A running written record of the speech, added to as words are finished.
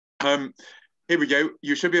Um, Here we go.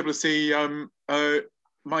 You should be able to see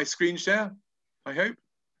my screen share, I hope.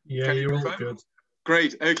 Yeah, you're all good.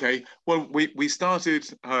 Great. Okay. Well, we started,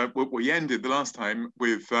 we ended the last time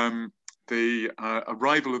with the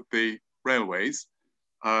arrival of the railways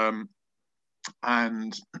and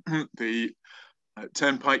the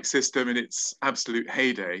turnpike system in its absolute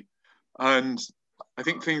heyday. And I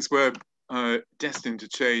think things were destined to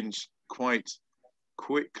change quite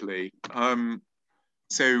quickly.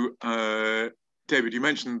 David, you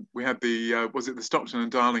mentioned we had the, was it the Stockton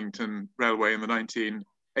and Darlington Railway in the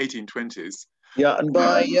 1820s? Yeah, and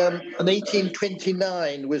by in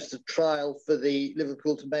 1829 was the trial for the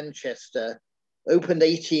Liverpool to Manchester, opened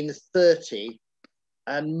 1830,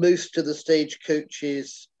 and most of the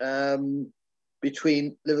stagecoaches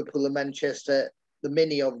between Liverpool and Manchester, the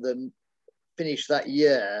many of them finished that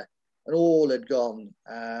year, and all had gone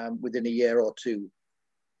within a year or two.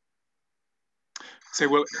 So,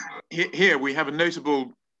 well, here we have a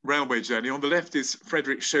notable railway journey. On the left is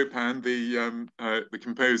Frédéric Chopin, the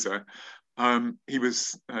composer. He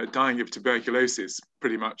was dying of tuberculosis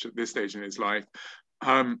pretty much at this stage in his life,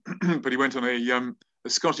 but he went on a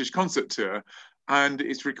Scottish concert tour, and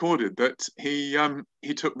it's recorded that he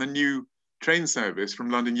took the new train service from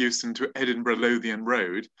London Euston to Edinburgh Lothian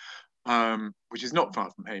Road, which is not far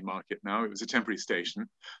from Haymarket now. It was a temporary station.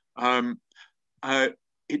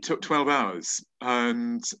 It took 12 hours,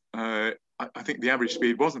 and I think the average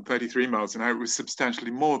speed wasn't 33 miles an hour. It was substantially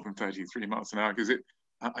more than 33 miles an hour, because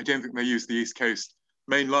I don't think they used the East Coast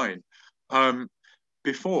main line.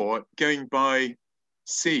 Before, going by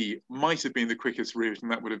sea might have been the quickest route, and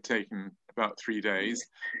that would have taken about 3 days.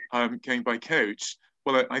 Going by coach,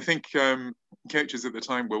 well, I think coaches at the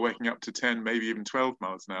time were working up to 10, maybe even 12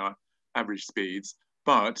 miles an hour average speeds,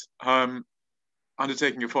 but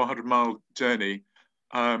undertaking a 400-mile journey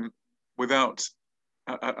without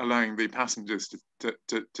allowing the passengers to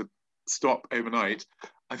stop overnight,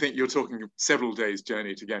 I think you're talking several days'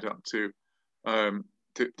 journey to get up to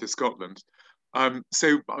Scotland.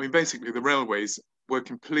 So, I mean, basically, the railways were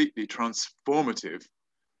completely transformative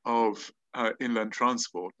of inland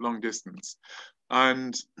transport, long distance,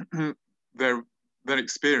 and they're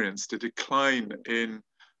experienced a decline in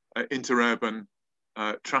interurban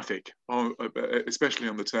traffic, especially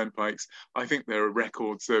on the turnpikes. I think there are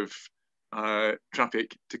records of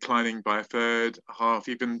traffic declining by a third, a half,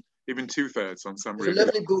 even 2/3 on some routes. There's a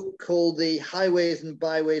lovely book called The Highways and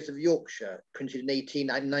Byways of Yorkshire, printed in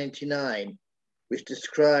 1899, which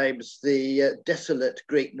describes the desolate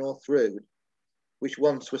Great North Road, which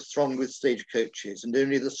once was thronged with stagecoaches and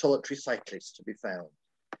only the solitary cyclist to be found.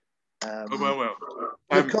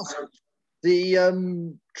 Because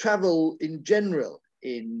the travel in general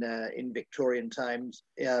in Victorian times,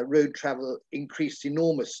 road travel increased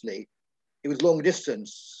enormously. It was long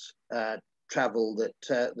distance travel that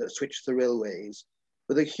switched the railways,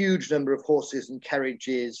 with a huge number of horses and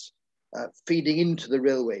carriages feeding into the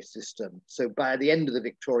railway system. So by the end of the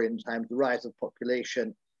Victorian times, the rise of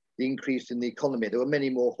population, the increase in the economy, there were many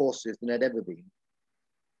more horses than had ever been.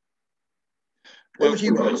 Well,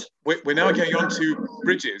 we're now getting on to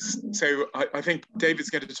bridges. So I think David's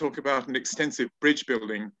going to talk about an extensive bridge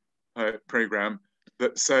building programme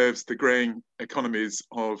that serves the growing economies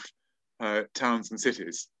of towns and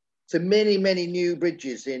cities. So many new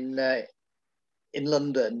bridges in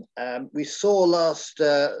London. We saw last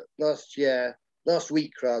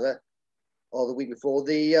week, or the week before,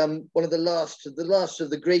 one of the last of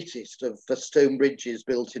the greatest of stone bridges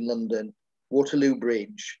built in London, Waterloo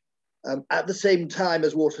Bridge. At the same time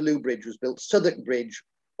as Waterloo Bridge was built, Southwark Bridge,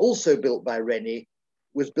 also built by Rennie,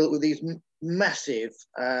 was built with these massive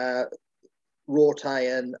wrought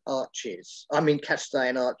iron arches, cast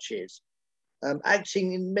iron arches,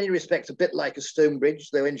 acting in many respects a bit like a stone bridge,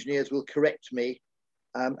 though engineers will correct me.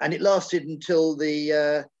 And it lasted until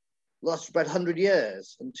lasted about 100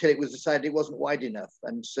 years, until it was decided it wasn't wide enough,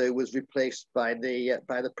 and so was replaced by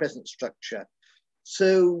the present structure.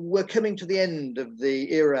 So we're coming to the end of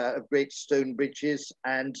the era of great stone bridges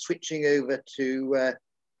and switching over to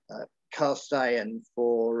cast iron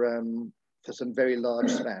for some very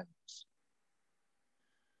large spans.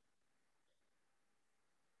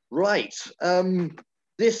 Right,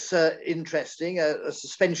 this interesting, a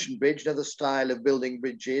suspension bridge, another style of building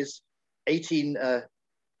bridges,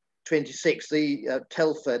 1826, the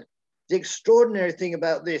Telford. The extraordinary thing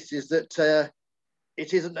about this is that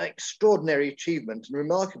it is an extraordinary achievement and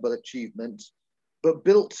remarkable achievement, but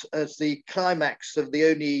built as the climax of the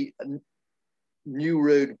only new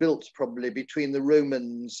road built probably between the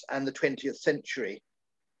Romans and the 20th century,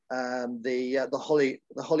 the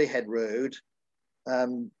Holyhead Road.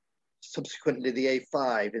 subsequently the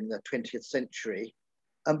A5 in the 20th century.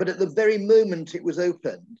 But at the very moment it was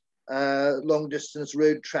opened, long distance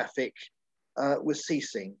road traffic was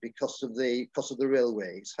ceasing because of the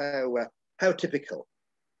railways. How typical.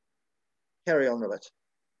 Carry on, Robert.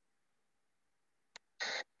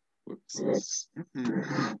 So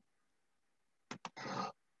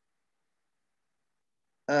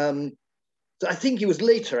I think it was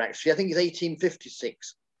later, actually. I think it's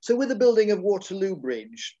 1856. So with the building of Waterloo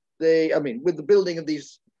Bridge, with the building of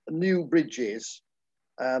these new bridges,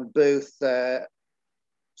 both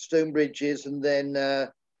stone bridges and then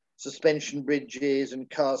suspension bridges and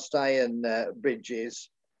cast iron bridges,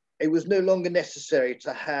 it was no longer necessary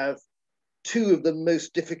to have two of the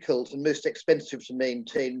most difficult and most expensive to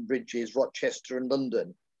maintain bridges, Rochester and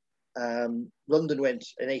London. London went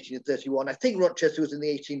in 1831. I think Rochester was in the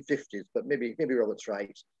 1850s, but maybe Robert's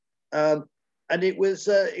right. And it was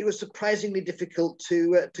surprisingly difficult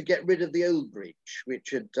to get rid of the old bridge,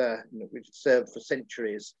 which had served for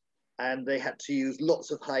centuries, and they had to use lots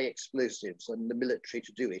of high explosives and the military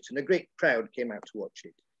to do it. And a great crowd came out to watch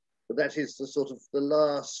it. But that is the sort of the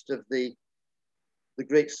last of the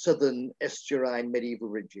great southern estuarine medieval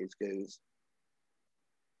bridges goes.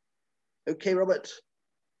 Okay, Robert.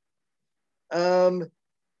 Of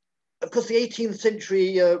course, the 18th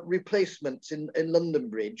century replacements in London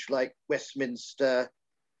Bridge, like Westminster,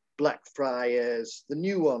 Blackfriars, the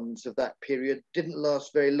new ones of that period didn't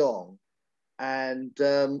last very long. And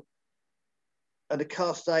a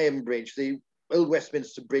cast iron bridge, the old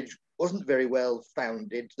Westminster Bridge, wasn't very well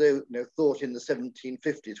founded, though thought in the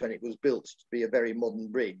 1750s when it was built to be a very modern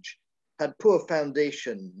bridge, had poor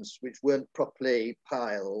foundations which weren't properly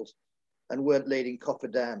piled and weren't laid in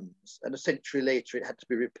cofferdams. And a century later, it had to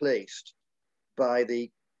be replaced by the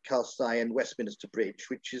cast iron Westminster Bridge,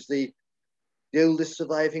 which is the oldest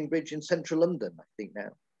surviving bridge in central London, I think now.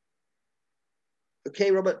 Okay,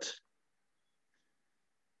 Robert.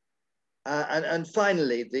 And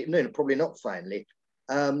finally, probably not finally,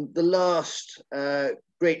 the last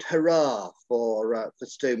great hurrah for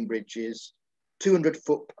stone bridges,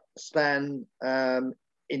 200-foot span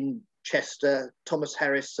in Chester, Thomas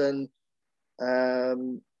Harrison, a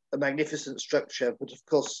magnificent structure, but of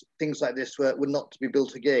course things like this were not to be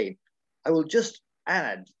built again. I will just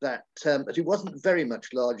add that it wasn't very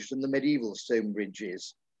much larger than the medieval stone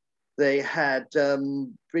bridges. They had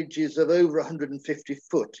bridges of over 150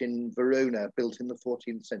 foot in Verona, built in the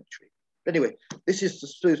 14th century. But anyway, this is,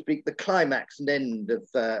 so to speak, the climax and end of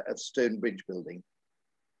stone bridge building.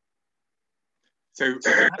 So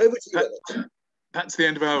that's the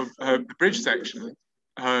end of our the bridge section,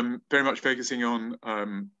 very much focusing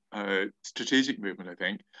on strategic movement, I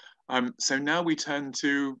think. So now we turn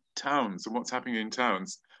to towns and what's happening in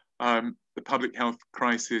towns. The public health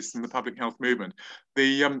crisis and the public health movement.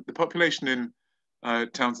 The population in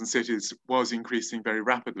towns and cities was increasing very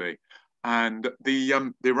rapidly, and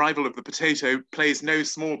the arrival of the potato plays no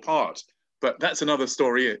small part. But that's another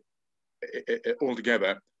story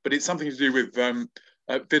altogether. But it's something to do with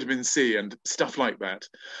vitamin C and stuff like that.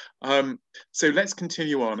 So let's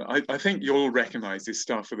continue on. I think you'll recognise this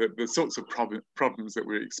stuff, the sorts of problems that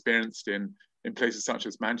were experienced in places such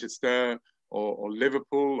as Manchester, or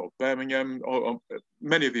Liverpool, or Birmingham, or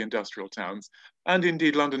many of the industrial towns, and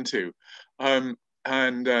indeed London too. And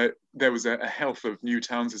there was a Health of New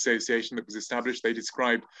Towns Association that was established. They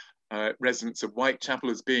described residents of Whitechapel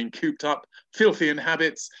as being cooped up, filthy in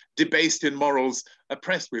habits, debased in morals,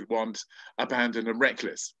 oppressed with want, abandoned and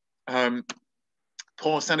reckless.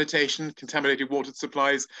 Poor sanitation, contaminated water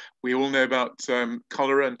supplies. We all know about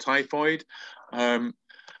cholera and typhoid. Poor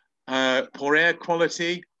air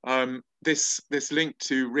quality. This link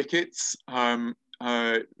to rickets, the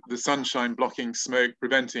sunshine blocking smoke,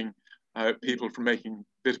 preventing people from making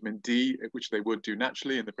vitamin D, which they would do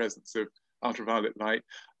naturally in the presence of ultraviolet light,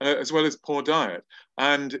 as well as poor diet.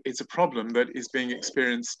 And it's a problem that is being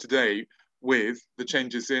experienced today with the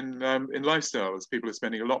changes in lifestyles. People are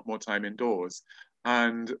spending a lot more time indoors,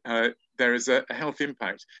 and there is a health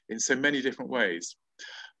impact in so many different ways.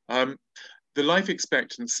 The life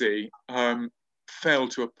expectancy fell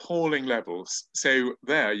to appalling levels. So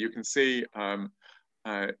there you can see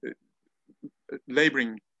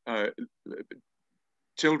labouring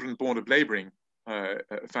children born of labouring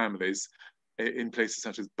families in places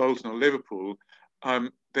such as Bolton or Liverpool.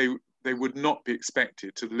 They would not be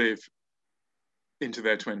expected to live into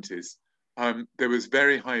their 20s. There was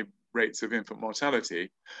very high rates of infant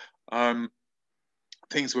mortality.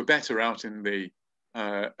 Things were better out in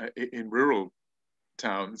rural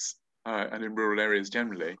towns and in rural areas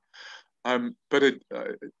generally. But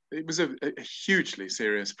it was a hugely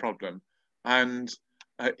serious problem. And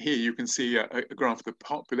here you can see a graph of the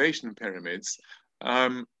population pyramids.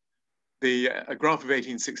 A graph of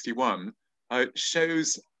 1861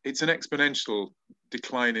 shows it's an exponential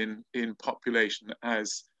decline in population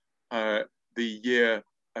as the year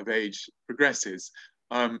of age progresses.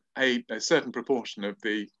 A certain proportion of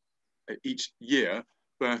each year,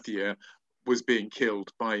 birth year, was being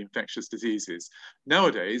killed by infectious diseases.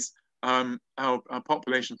 Nowadays, our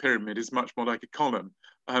population pyramid is much more like a column.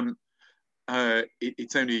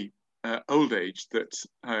 It's only old age that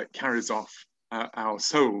carries off our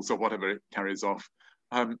souls, or whatever it carries off.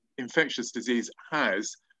 Infectious disease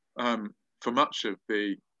has, for much of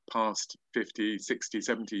the past 50, 60,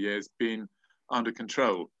 70 years, been under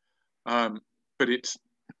control. But it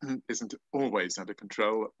isn't always under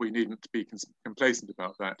control. We needn't be complacent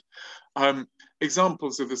about that.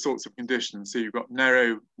 Examples of the sorts of conditions. So you've got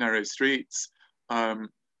narrow streets. The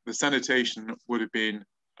sanitation would have been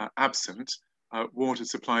absent. Water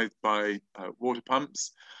supplied by water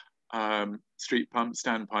pumps, street pumps,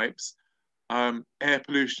 standpipes. Air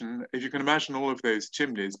pollution, if you can imagine all of those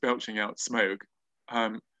chimneys belching out smoke,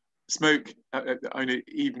 smoke only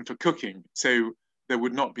even for cooking. So there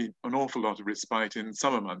would not be an awful lot of respite in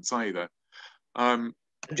summer months either.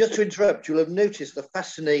 Just to interrupt, you'll have noticed the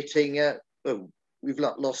fascinating, oh, we've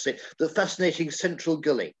lost it, the fascinating central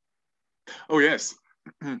gully. Oh, yes.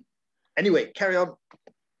 Anyway, carry on.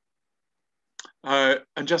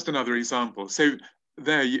 And just another example. So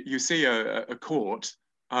there you see a court,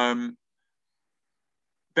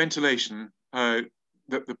 ventilation, the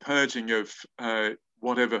purging of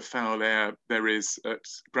whatever foul air there is at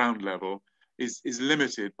ground level is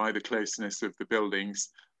limited by the closeness of the buildings,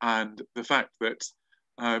 and the fact that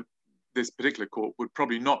this particular court would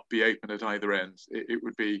probably not be open at either end.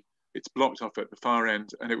 It's blocked off at the far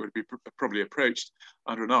end, and it would be probably approached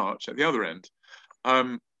under an arch at the other end.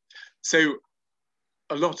 So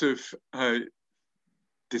a lot of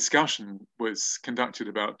discussion was conducted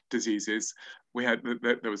about diseases.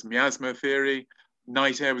 There was miasma theory.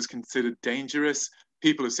 Night air was considered dangerous.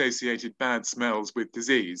 People associated bad smells with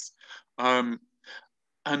disease. And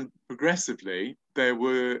progressively, there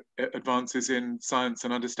were advances in science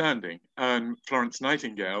and understanding. And Florence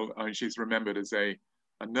Nightingale, she's remembered as a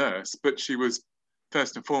nurse, but she was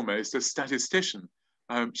first and foremost a statistician.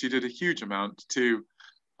 She did a huge amount to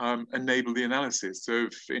enable the analysis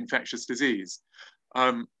of infectious disease.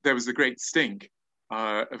 There was the Great Stink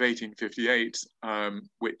of 1858,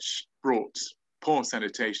 which brought poor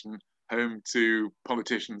sanitation home to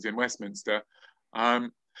politicians in Westminster.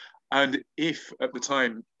 And if at the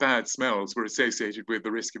time bad smells were associated with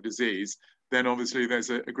the risk of disease, then obviously there's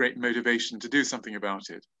a great motivation to do something about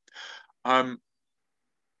it.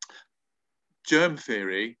 Germ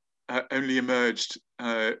theory only emerged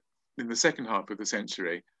in the second half of the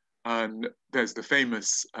century. And there's the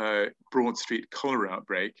famous Broad Street cholera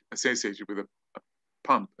outbreak associated with a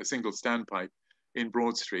single standpipe in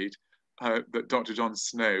Broad Street that Dr. John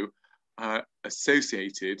Snow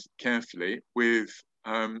associated carefully with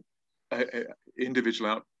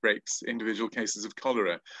individual outbreaks, individual cases of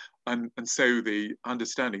cholera. And so the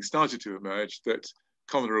understanding started to emerge that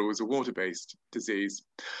cholera was a water-based disease.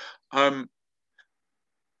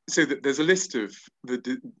 So that there's a list of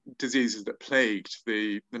the diseases that plagued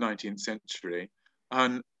the 19th century,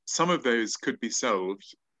 and some of those could be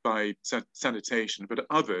solved by sanitation, but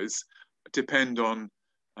others depend on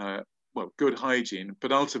good hygiene,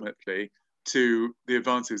 but ultimately to the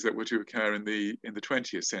advances that were to occur in the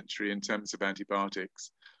 20th century in terms of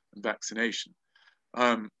antibiotics and vaccination.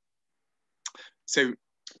 But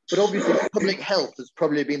obviously, public health has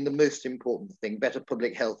probably been the most important thing. Better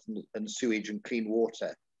public health and sewage and clean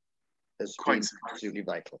water has been absolutely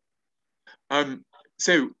vital.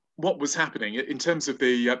 So what was happening in terms of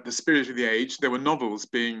the spirit of the age? There were novels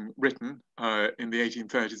being written in the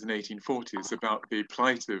 1830s and 1840s about the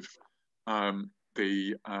plight of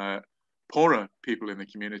the poorer people in the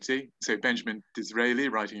community. So Benjamin Disraeli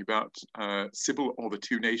writing about Sybil or the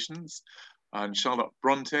Two Nations, and Charlotte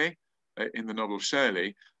Bronte in the novel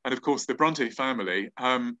Shirley. And of course, the Bronte family,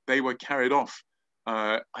 they were carried off.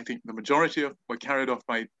 I think the majority were carried off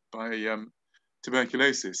by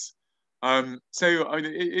tuberculosis. So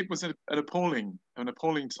it was an appalling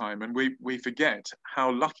time, and we forget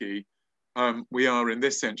how lucky we are in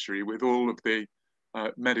this century with all of the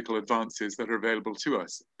medical advances that are available to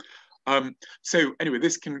us. So anyway,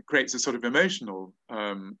 this creates a sort of emotional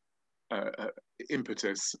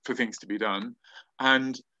impetus for things to be done,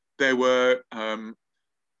 and there were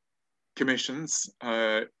commissions.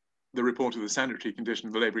 The report of the sanitary condition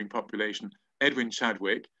of the labouring population, Edwin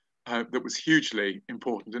Chadwick, that was hugely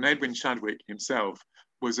important. And Edwin Chadwick himself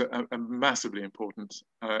was a massively important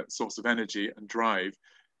source of energy and drive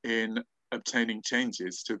in obtaining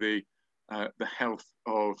changes to the health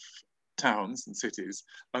of towns and cities.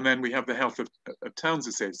 And then we have the Health of Towns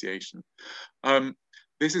Association.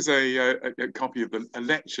 This is a copy of a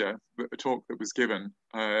lecture, a talk that was given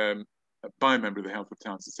by a member of the Health of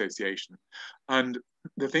Towns Association. And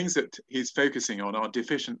the things that he's focusing on are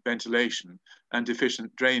deficient ventilation and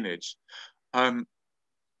deficient drainage.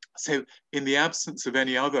 So in the absence of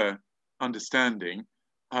any other understanding,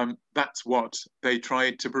 that's what they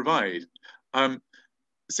tried to provide.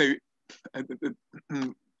 So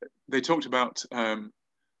they talked about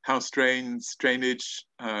house drains, drainage,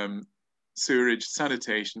 sewerage,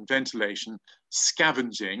 sanitation, ventilation,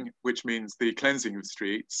 scavenging, which means the cleansing of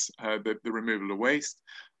streets, the removal of waste,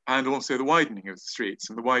 and also the widening of the streets.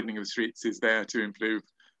 And the widening of the streets is there to improve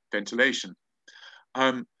ventilation.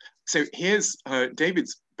 So here's,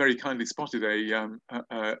 David's very kindly spotted a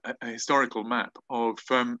historical map of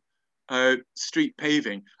street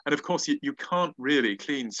paving. And of course, you can't really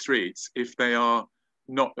clean streets if they are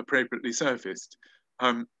not appropriately surfaced.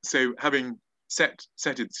 So having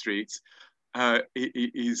setted streets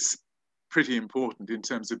is pretty important in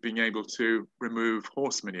terms of being able to remove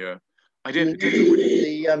horse manure. I don't think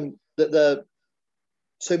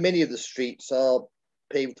so many of the streets are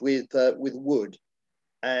paved with wood,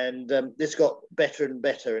 and this got better and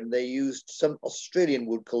better, and they used some Australian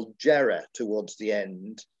wood called jarrah towards the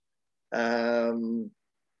end,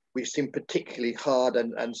 which seemed particularly hard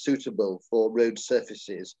and suitable for road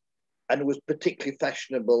surfaces, and was particularly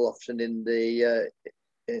fashionable often in the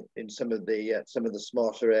in some of the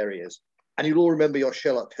smarter areas. And you'll all remember your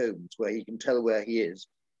Sherlock Holmes, where you can tell where he is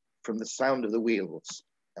from the sound of the wheels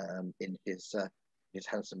in his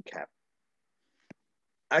handsome cab.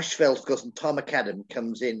 Ashfeld, of course, and Tom McAdam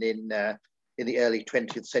comes in the early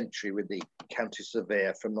 20th century with the county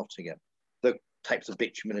surveyor from Nottingham. The types of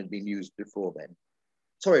bitumen had been used before then.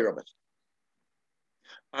 Sorry, Robert.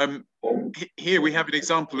 Here we have an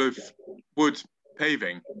example of wood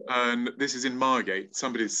paving, and this is in Margate.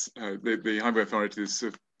 Somebody's, the highway authorities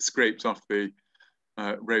have scraped off the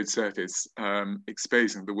road surface,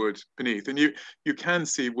 exposing the wood beneath. And you can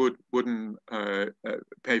see wooden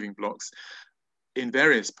paving blocks in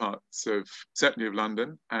various parts of, certainly of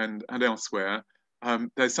London and elsewhere.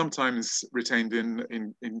 They're sometimes retained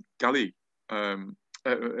in gully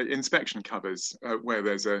inspection covers where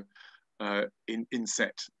there's a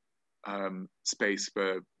inset space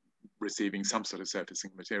for receiving some sort of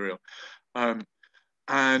surfacing material.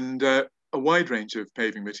 And a wide range of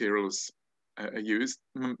paving materials are used.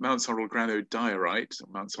 Mount Sorrel granite diorite,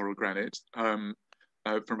 Mount Sorrel granite, from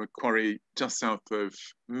a quarry just south of,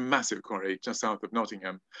 massive quarry just south of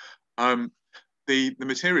Nottingham. The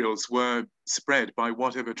materials were spread by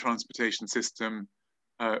whatever transportation system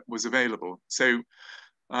was available. So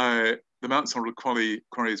the Mount Sorrel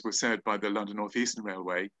quarries were served by the London North Eastern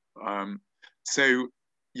Railway. So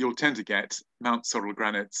you'll tend to get Mount Sorrel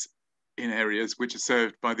granites in areas which are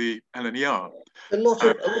served by the LNER. A lot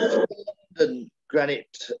of London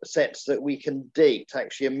granite sets that we can date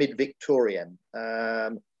actually are mid-Victorian.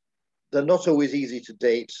 They're not always easy to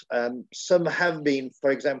date. Some have been,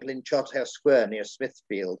 for example, in Charterhouse Square near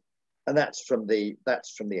Smithfield, and that's from the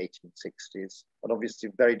 1860s, and obviously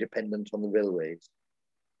very dependent on the railways.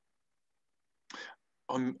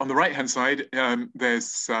 On the right-hand side,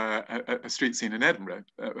 there's a street scene in Edinburgh,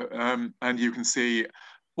 and you can see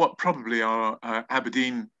what probably are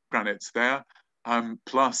Aberdeen granites there,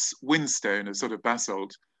 plus whinstone, a sort of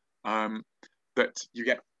basalt that you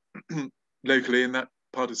get locally in that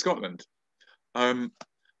part of Scotland. And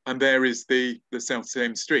there is the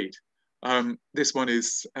self-same street. This one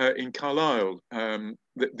is in Carlisle.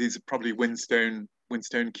 These are probably whinstone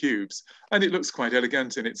cubes, and it looks quite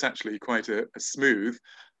elegant, and it's actually quite a smooth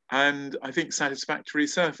and I think satisfactory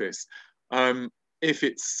surface if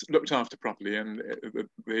it's looked after properly and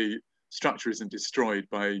the structure isn't destroyed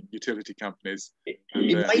by utility companies. It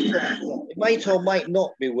might or might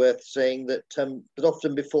not be worth saying that that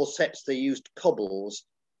often before sets they used cobbles,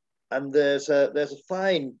 and there's a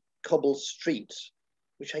fine cobble street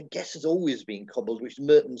which I guess has always been cobbled, which is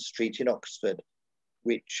Merton Street in Oxford,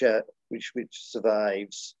 which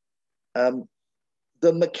survives. The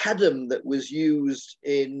macadam that was used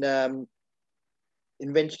invented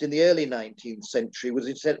in the early 19th century was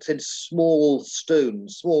in small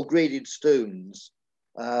stones, small graded stones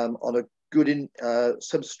on a good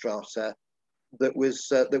substrata that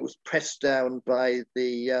was pressed down by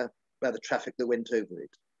the traffic that went over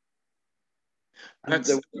it. And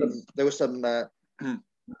there were some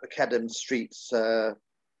macadam streets.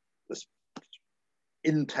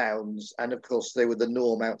 in towns, and of course they were the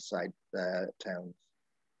norm outside towns.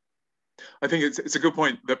 I think it's a good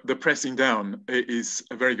point. The pressing down is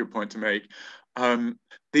a very good point to make.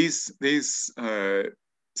 These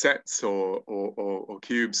sets or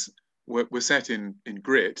cubes were set in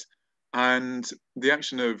grit, and the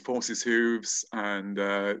action of horses' hooves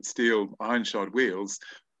and steel iron-shod wheels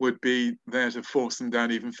would be there to force them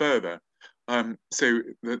down even further. So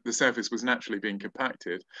the surface was naturally being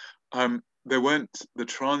compacted. There weren't the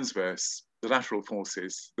transverse, the lateral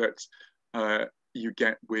forces that you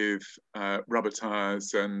get with rubber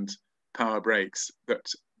tires and power brakes that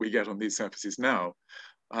we get on these surfaces now.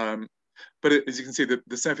 But as you can see,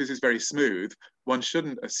 the surface is very smooth. One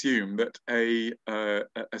shouldn't assume that a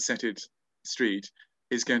setted street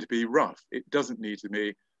is going to be rough. It doesn't need to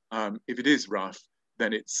be. If it is rough,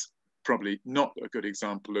 then it's probably not a good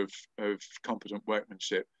example of competent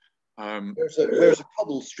workmanship. Whereas a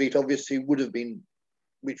cobble street obviously would have been,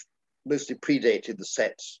 which mostly predated the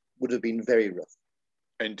sets, would have been very rough.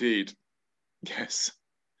 Indeed, yes.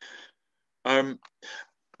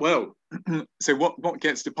 Well, so what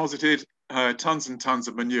gets deposited? Tons and tons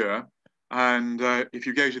of manure. And if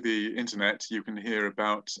you go to the internet, you can hear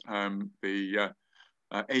about the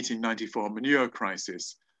 1894 manure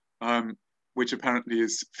crisis, which apparently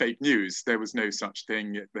is fake news. There was no such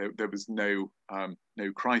thing. There was no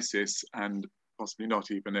crisis, and possibly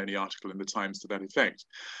not even any article in the Times to that effect,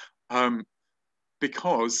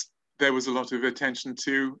 because there was a lot of attention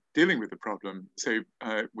to dealing with the problem. So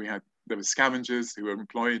there were scavengers who were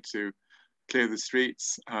employed to clear the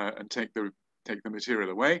streets and take the material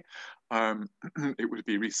away. It would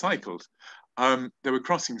be recycled. There were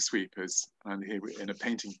crossing sweepers, and here in a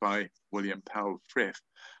painting by William Powell Frith.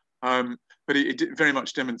 But it very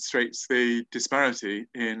much demonstrates the disparity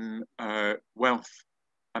in wealth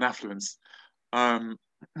and affluence.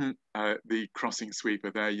 The crossing sweeper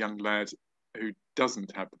there, young lad who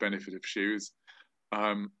doesn't have the benefit of shoes.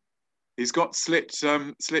 He's got slit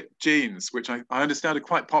jeans, which I understand are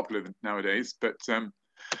quite popular nowadays, but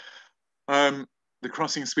the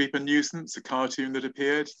crossing sweeper nuisance, a cartoon that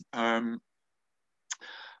appeared.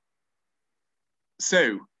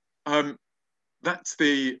 That's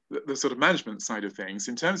the sort of management side of things.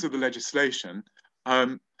 In terms of the legislation,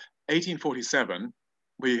 1847,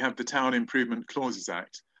 we have the Town Improvement Clauses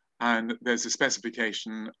Act, and there's a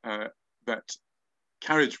specification that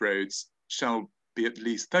carriage roads shall be at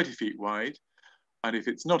least 30 feet wide, and if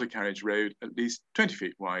it's not a carriage road, at least 20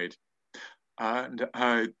 feet wide. And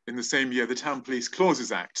in the same year, the Town Police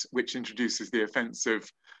Clauses Act, which introduces the offence of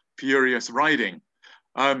furious riding.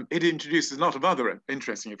 It introduces a lot of other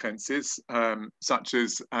interesting offences, such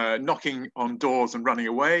as knocking on doors and running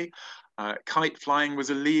away. Kite flying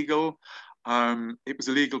was illegal. It was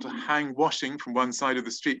illegal to hang washing from one side of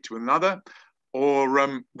the street to another, or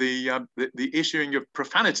the issuing of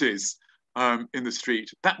profanities in the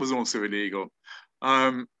street. That was also illegal.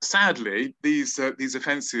 Sadly, these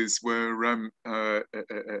offences were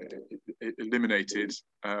eliminated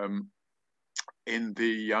in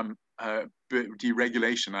the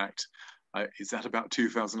Deregulation Act. Is that about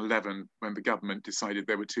 2011, when the government decided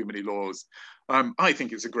there were too many laws? I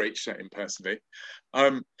think it's a great shame, personally.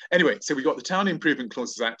 Anyway, so we got the Town Improvement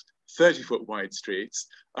Clauses Act, 30-foot wide streets,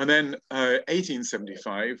 and then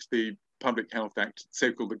 1875, the Public Health Act,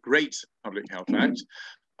 so-called the Great Public Health Act.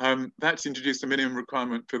 That's introduced a minimum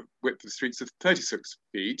requirement for width of streets of 36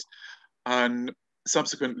 feet. And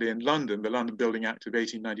subsequently in London, the London Building Act of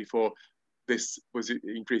 1894, this was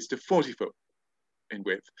increased to 40 foot in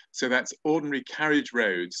width. So that's ordinary carriage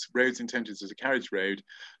roads, roads intended as a carriage road.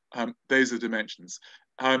 Those are dimensions.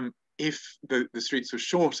 If the streets were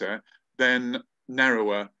shorter, then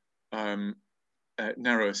narrower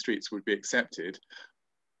streets would be accepted.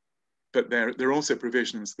 But there are also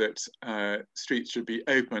provisions that streets should be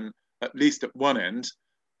open at least at one end,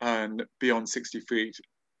 and beyond 60 feet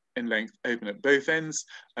in length, open at both ends,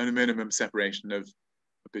 and a minimum separation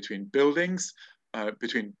between buildings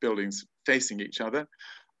facing each other,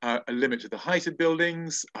 a limit to the height of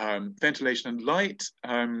buildings, ventilation and light,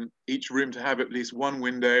 each room to have at least one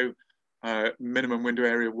window, minimum window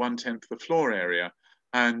area, 1/10 the floor area.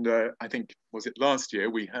 And I think, was it last year,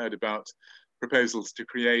 we heard about proposals to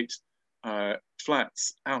create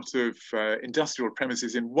flats out of industrial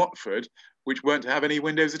premises in Watford, which weren't to have any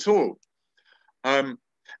windows at all.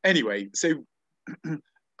 Anyway, so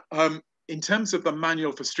in terms of the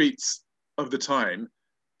manual for streets of the time,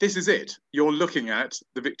 this is it. You're looking at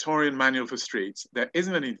the Victorian manual for streets. There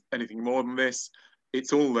isn't anything more than this.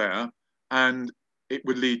 It's all there, and it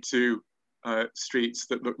would lead to streets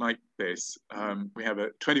that look like this. We have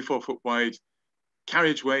a 24-foot wide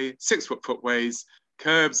carriageway, 6-foot footways,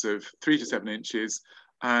 curbs of 3 to 7 inches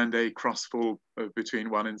and a crossfall of between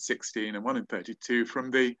 1 in 16 and 1 in 32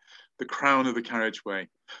 from the crown of the carriageway.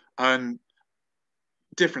 And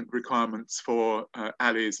different requirements for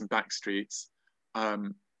alleys and back streets.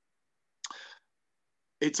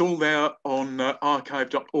 It's all there on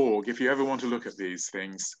archive.org if you ever want to look at these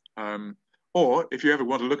things. Or if you ever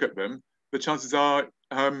want to look at them, the chances are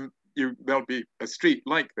there'll be a street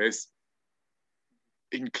like this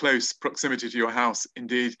in close proximity to your house.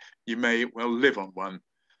 Indeed, you may well live on one.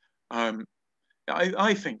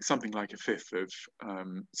 I think something like a fifth of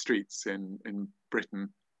streets in Britain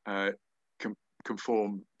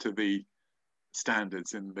conform to the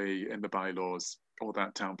standards in the bylaws or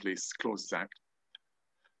that Town Police Clauses Act.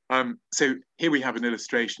 So here we have an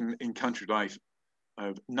illustration in Country Life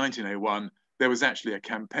of 1901. There was actually a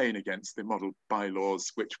campaign against the model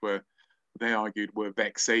bylaws, which they argued were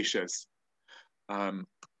vexatious.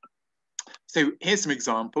 So here's some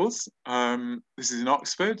examples. This is in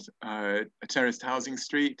Oxford, a terraced housing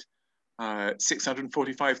street,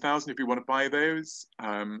 645,000 if you want to buy those.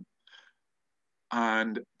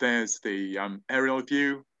 And there's the aerial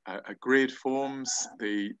view. A grid forms.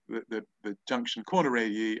 The junction corner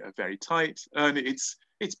radii are very tight, and it's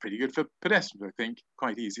pretty good for pedestrians. I think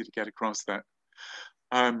quite easy to get across that.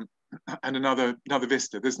 And another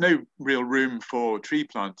vista. There's no real room for tree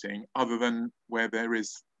planting other than where there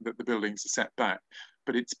is that the buildings are set back,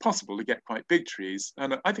 but it's possible to get quite big trees,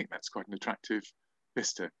 and I think that's quite an attractive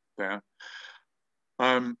vista there.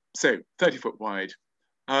 So 30-foot wide.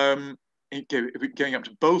 Going up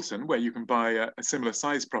to Bolton, where you can buy a similar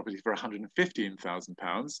size property for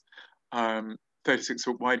 £115,000,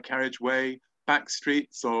 36-foot wide carriageway, back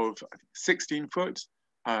streets of 16 foot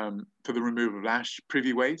for the removal of ash,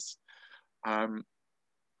 privy waste. And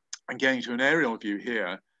going to an aerial view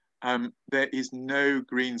here, there is no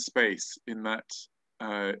green space in that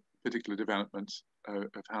particular development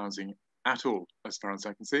of housing at all, as far as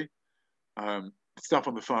I can see. Stuff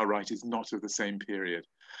on the far right is not of the same period.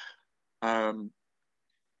 I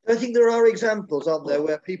think there are examples, aren't there,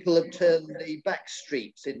 where people have turned the back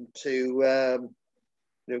streets into,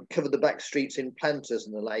 covered the back streets in planters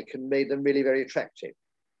and the like, and made them really very attractive.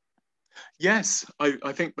 Yes,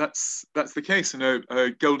 I think that's the case.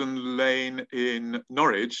 Golden Lane in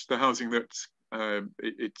Norwich, the housing that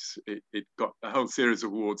it got a whole series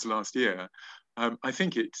of awards last year. I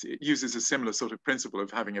think it uses a similar sort of principle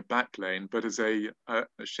of having a back lane, but as a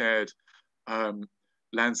shared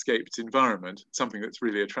landscaped environment, something that's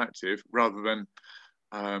really attractive, rather than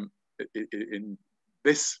in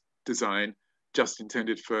this design just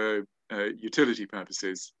intended for utility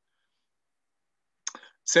purposes.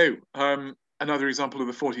 So another example of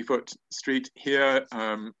the 40-foot street here,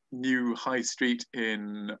 New High Street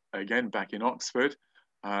back in Oxford,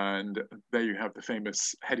 and there you have the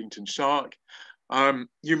famous Headington shark.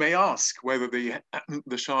 You may ask whether the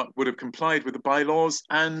shark would have complied with the bylaws,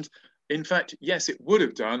 and in fact, yes, it would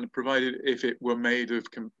have done, provided if it were made of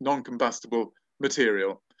non-combustible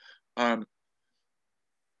material. And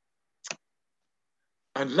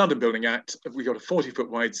London Building Act, we got a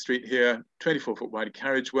 40-foot wide street here, 24-foot wide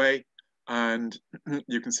carriageway, and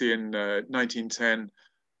you can see in 1910,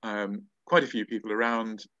 quite a few people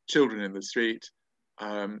around, children in the street.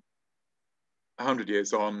 100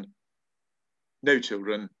 years on, no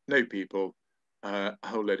children, no people, a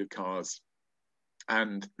whole load of cars.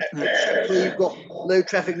 And we've got low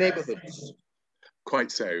traffic neighbourhoods.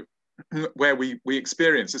 Quite so, where we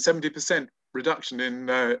experience a 70% reduction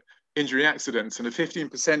in injury accidents and a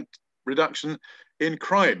 15% reduction in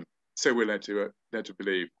crime. So we're led to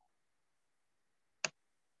believe.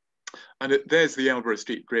 And there's the Elborough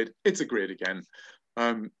Street grid. It's a grid again.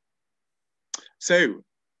 That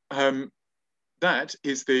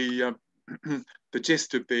is the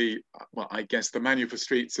gist of I guess the manual for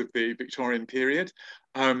streets of the Victorian period.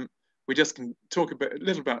 We just can talk a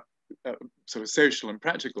little about sort of social and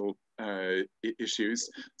practical issues.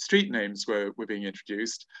 Street names were being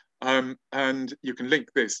introduced, and you can link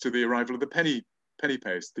this to the arrival of the penny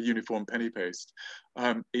post, the uniform penny post.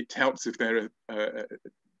 It helps if there are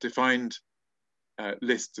defined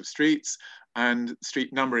lists of streets and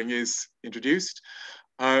street numbering is introduced.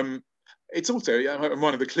 It's also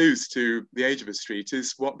one of the clues to the age of a street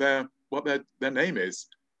is what their name is.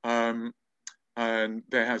 And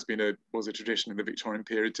there was a tradition in the Victorian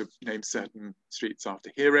period to name certain streets after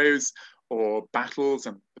heroes or battles,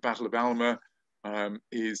 and the Battle of Alma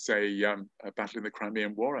is a battle in the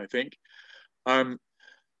Crimean War, I think. And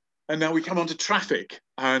now we come on to traffic,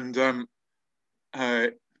 and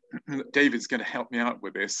David's going to help me out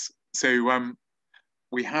with this. So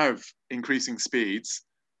we have increasing speeds,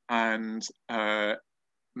 and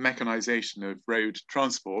mechanisation of road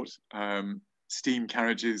transport, steam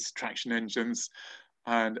carriages, traction engines,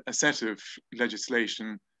 and a set of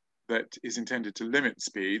legislation that is intended to limit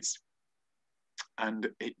speeds, and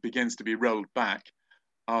it begins to be rolled back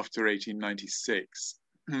after 1896,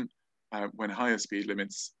 when higher speed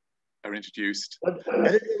limits are introduced. I don't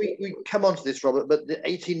know we come on to this, Robert, but the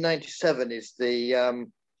 1897 is the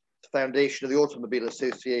foundation of the Automobile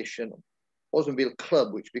Association, Automobile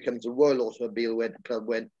Club, which becomes a Royal Automobile Club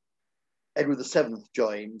when Edward VII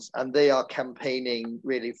joins, and they are campaigning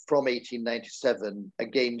really from 1897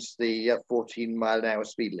 against the 14-mile-an-hour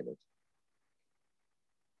speed limit.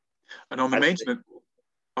 And on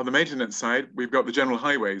the maintenance side, we've got the General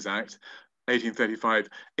Highways Act, 1835.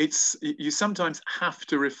 You sometimes have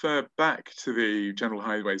to refer back to the General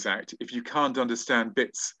Highways Act if you can't understand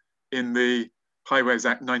bits in the Highways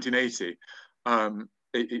Act 1980.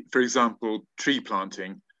 For example, tree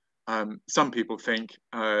planting. Some people think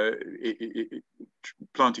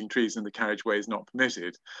planting trees in the carriageway is not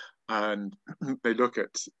permitted, and they look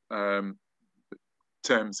at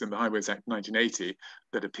terms in the Highways Act 1980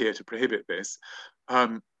 that appear to prohibit this.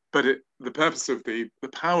 But the purpose of the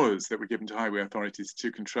powers that were given to highway authorities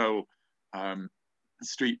to control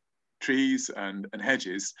street trees and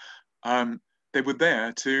hedges, they were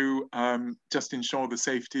there to just ensure the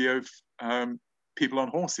safety of people on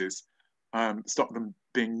horses, stop them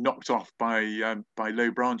being knocked off by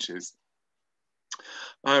low branches.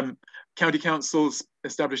 County councils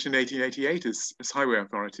established in 1888 as highway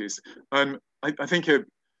authorities. I think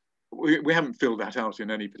we haven't filled that out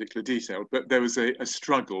in any particular detail, but there was a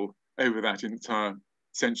struggle over that entire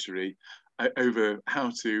century over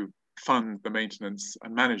how to fund the maintenance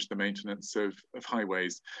and manage the maintenance of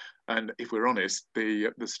highways. And if we're honest,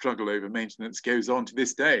 the struggle over maintenance goes on to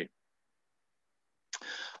this day.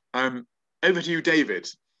 Over to you, David.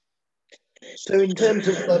 So in terms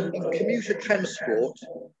of commuter transport,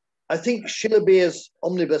 I think Schiller-Beer's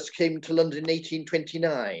omnibus came to London in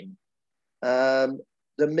 1829.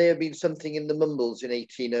 There may have been something in the Mumbles in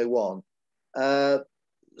 1801.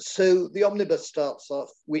 So the omnibus starts off,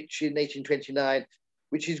 which in 1829,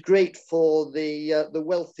 which is great for the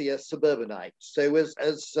wealthier suburbanites. So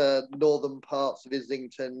as northern parts of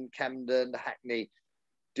Islington, Camden, Hackney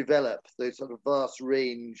develop those sort of vast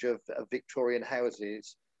range of Victorian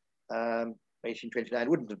houses, 1829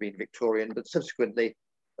 wouldn't have been Victorian, but subsequently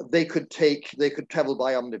they could travel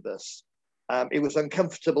by omnibus. It was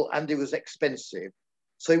uncomfortable and it was expensive.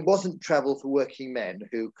 So it wasn't travel for working men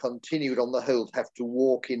who continued on the whole to have to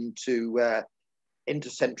walk into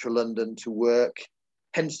central London to work.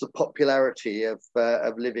 Hence the popularity of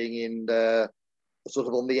living in sort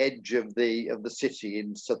of on the edge of the city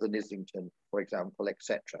in southern Islington, for example,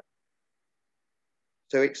 etc.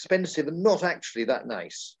 So expensive and not actually that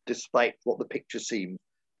nice, despite what the picture seemed.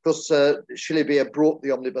 Because Schiller-Beer brought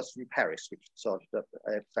the omnibus from Paris, which started up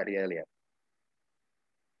slightly earlier.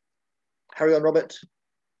 Carry on, Robert.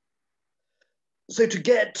 So to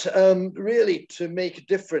get really to make a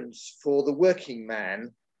difference for the working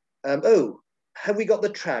man, have we got the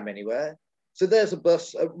tram anywhere? So there's a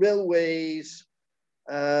bus. Railways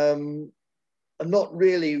are not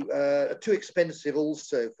really too expensive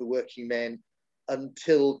also for working men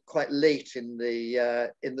until quite late in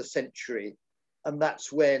the century, and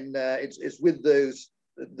that's when it's with the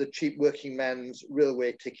cheap working man's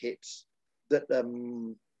railway tickets that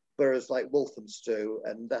boroughs like Walthamstow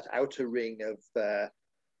and that outer ring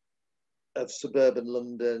of suburban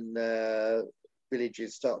London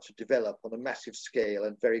villages start to develop on a massive scale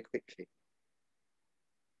and very quickly.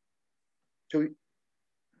 Do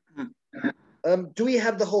we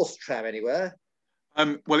have the horse tram anywhere?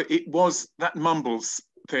 Well, it was that Mumbles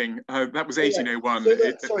thing. That was 1801. So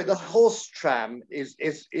sorry, the horse tram is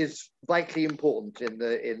vitally important in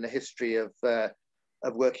the history of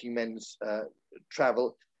working men's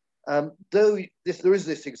travel. Though there is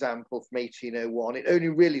this example from 1801, it only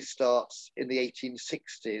really starts in the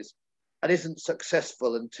 1860s and isn't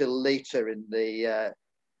successful until later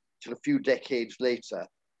till a few decades later.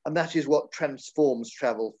 And that is what transforms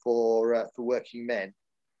travel for working men,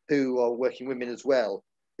 who are working women as well,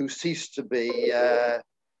 who cease to be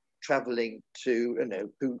traveling to,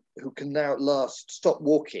 who can now at last stop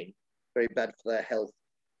walking, very bad for their health,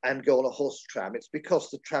 and go on a horse tram. It's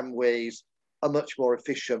because the tramways are much more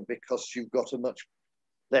efficient because you've got a much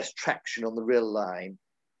less traction on the rail line,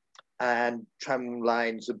 and tram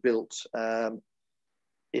lines are built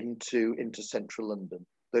into central London.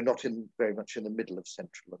 They're not very much in the middle of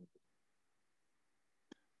central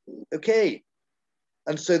London. Okay,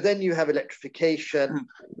 and so then you have electrification,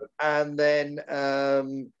 and then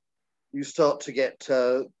you start to get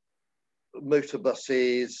motor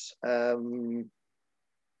buses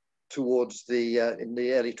towards in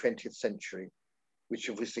the early 20th century, which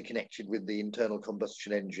obviously connected with the internal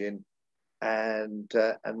combustion engine. And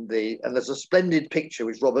there's a splendid picture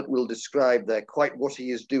which Robert will describe there, quite what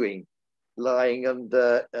he is doing, lying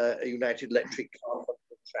under a United Electric car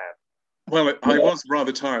tram. Well, I was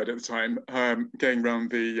rather tired at the time, going around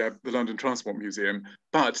the London Transport Museum,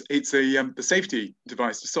 but it's the safety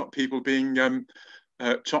device to stop people being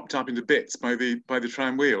chopped up into bits by the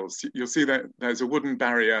tram wheels. You'll see that there's a wooden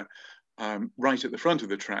barrier right at the front of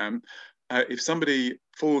the tram. If somebody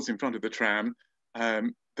falls in front of the tram,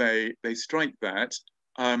 they strike that,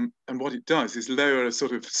 and what it does is lower a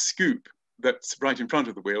sort of scoop that's right in front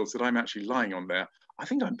of the wheels that I'm actually lying on there. I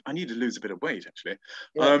think I need to lose a bit of weight, actually.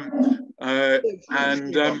 Yeah.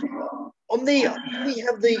 And do we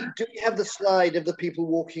have the slide of the people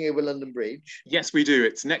walking over London Bridge? yes, we do.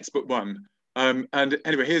 It's next but one. And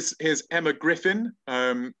anyway, here's Emma Griffin,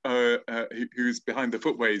 who's behind the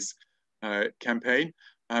Footways campaign.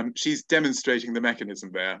 She's demonstrating the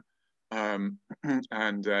mechanism there. And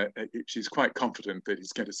she's quite confident that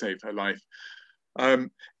he's going to save her life.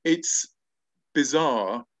 It's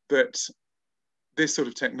bizarre that this sort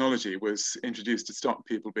of technology was introduced to stop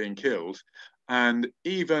people being killed. And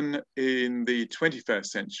even in the 21st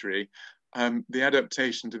century, the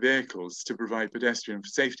adaptation to vehicles to provide pedestrian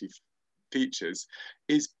safety features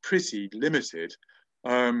is pretty limited.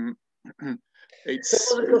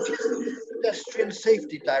 It's the Pedestrian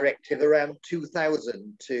Safety Directive around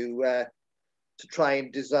 2000 to try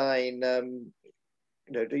and design, the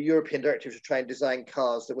European directive to try and design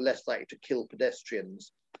cars that were less likely to kill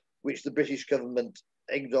pedestrians, which the British government,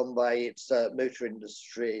 egged on by its motor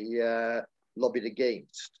industry, lobbied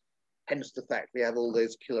against. Hence the fact we have all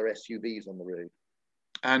those killer SUVs on the road.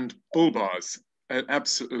 And bull bars, an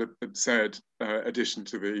absolutely absurd addition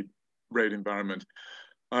to the road environment.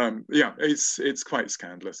 Yeah, it's quite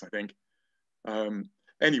scandalous, I think.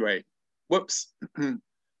 Anyway, whoops.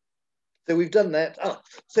 So we've done that.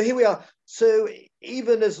 So here we are. So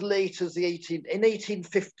even as late as in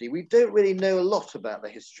 1850, we don't really know a lot about the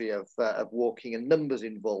history of walking and numbers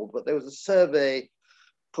involved, but there was a survey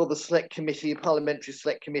for the Parliamentary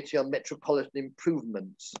Select Committee on Metropolitan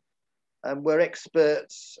Improvements, where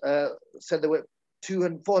experts said there were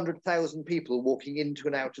 400,000 people walking into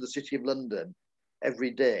and out of the City of London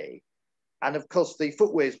every day. And of course, the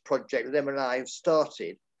Footways project that Emma and I have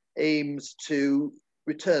started aims to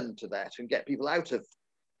return to that and get people out of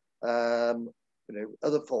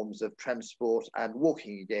other forms of transport and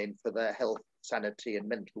walking again for their health, sanity and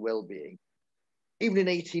mental well-being. Even in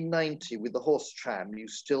 1890, with the horse tram, you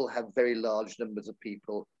still have very large numbers of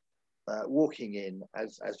people walking in,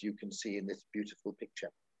 as you can see in this beautiful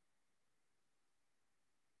picture.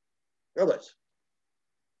 Robert.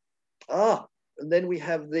 And then we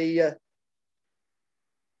have the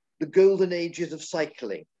golden ages of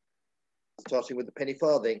cycling, starting with the penny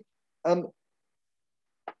farthing. We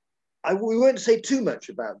won't say too much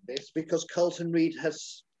about this because Carlton Reid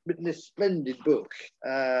has written this splendid book,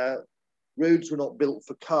 Roads Were Not Built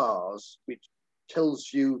for Cars, which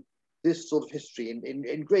tells you this sort of history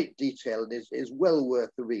in great detail and is well worth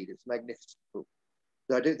the read. It's a magnificent book.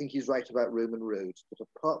 So I don't think he's right about Roman roads, but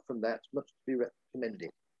apart from that, much to be recommended.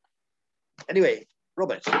 Anyway,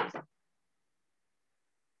 Robert.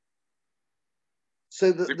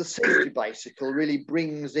 So the safety bicycle really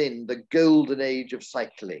brings in the golden age of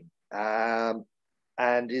cycling, and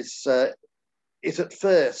is at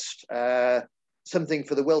first something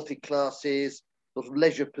for the wealthy classes, sort of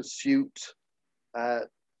leisure pursuit,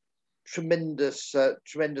 tremendous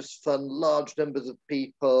fun, large numbers of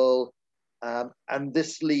people, and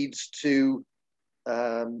this leads to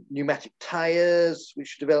pneumatic tires,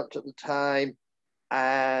 which developed at the time,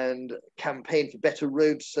 and campaign for better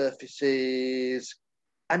road surfaces.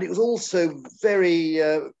 And it was also very,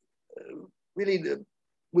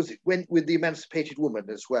 went with the emancipated woman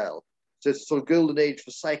as well. So it's sort of golden age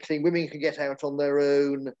for cycling. Women can get out on their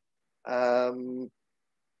own. And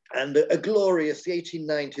the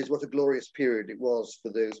 1890s, what a glorious period it was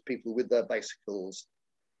for those people with their bicycles.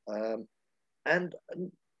 And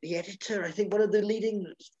the editor, I think one of the leading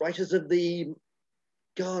writers of the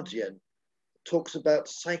Guardian, talks about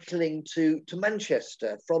cycling to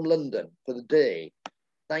Manchester from London for the day,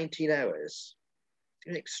 19 hours.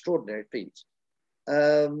 An extraordinary feat.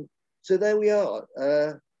 So there we are.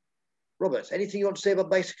 Robert, anything you want to say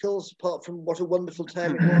about bicycles, apart from what a wonderful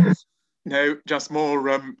time it was? No, just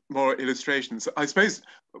more illustrations. I suppose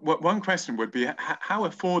one question would be, how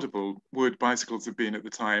affordable would bicycles have been at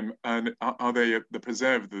the time? And are they the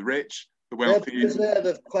preserve of the rich, the wealthy? They're preserve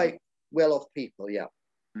of quite well-off people, yeah.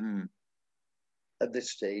 Mm. at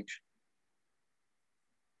this stage?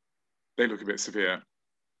 They look a bit severe.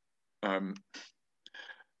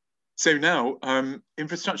 So now,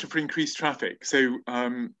 infrastructure for increased traffic. So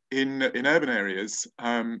in urban areas,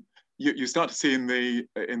 you start to see in the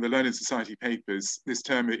Learned Society papers this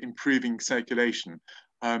term improving circulation.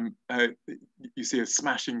 You see a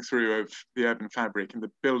smashing through of the urban fabric and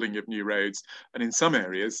the building of new roads, and in some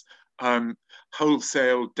areas,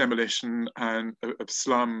 wholesale demolition of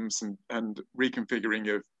slums and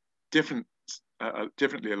reconfiguring of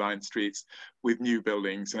differently aligned streets with new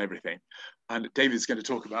buildings and everything. And David's going to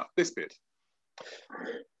talk about this bit.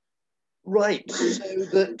 Right, so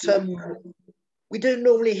that we don't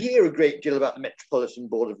normally hear a great deal about the Metropolitan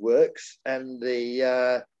Board of Works and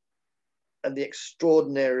the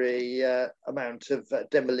extraordinary amount of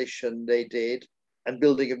demolition they did and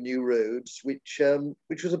building of new roads, which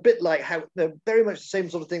was a bit like how very much the same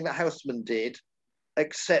sort of thing that Houseman did,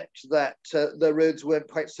 except that the roads weren't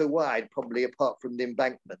quite so wide, probably apart from the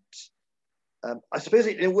embankment. I suppose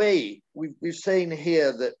in a way we've seen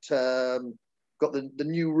here that got the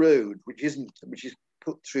new road, which is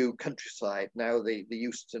put through countryside now, the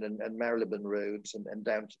Euston and Marylebone roads and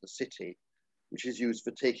down to the city, which is used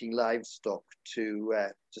for taking livestock to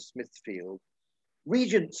Smithfield.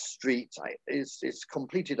 Regent Street is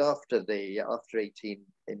completed after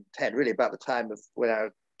 1810, really about the time of when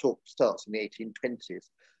our talk starts in the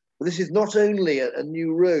 1820s. But this is not only a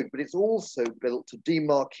new road, but it's also built to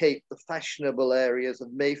demarcate the fashionable areas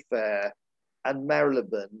of Mayfair and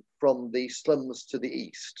Marylebone from the slums to the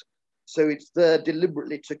east. So it's there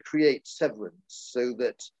deliberately to create severance, so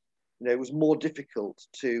that it was more difficult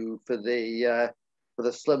for the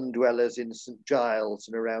slum dwellers in St Giles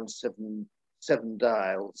and around Seven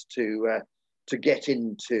Dials to get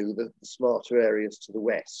into the smarter areas to the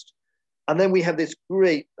west. And then we have this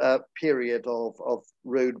great period of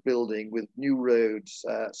road building with new roads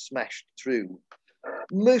smashed through,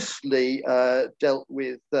 mostly dealt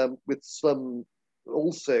with slum,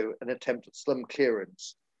 also an attempt at slum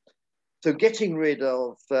clearance. So getting rid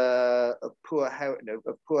of poor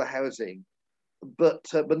housing, but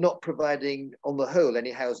not providing on the whole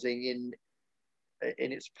any housing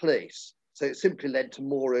in its place. So it simply led to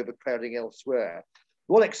more overcrowding elsewhere.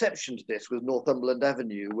 One exception to this was Northumberland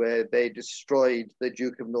Avenue, where they destroyed the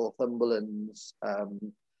Duke of Northumberland's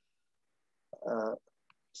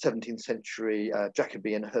 17th century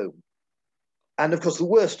Jacobean home. And of course, the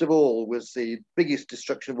worst of all was the biggest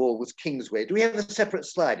destruction of all was Kingsway. Do we have a separate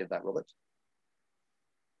slide of that, Robert?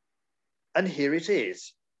 And here it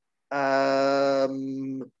is.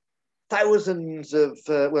 Thousands of,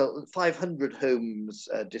 500 homes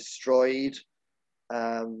destroyed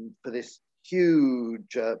for this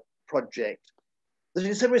huge project that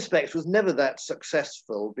in some respects was never that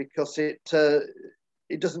successful because it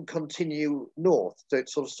doesn't continue north. So it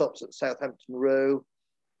sort of stops at Southampton Row,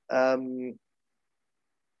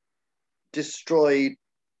 destroyed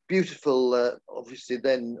beautiful, obviously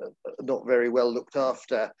then not very well looked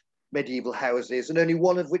after medieval houses, and only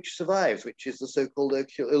one of which survives, which is the so-called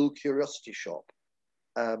Old Curiosity Shop.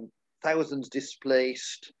 Thousands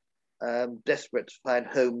displaced, desperate to find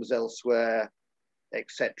homes elsewhere,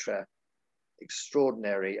 etc.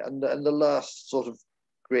 Extraordinary, and the last sort of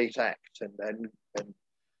great act and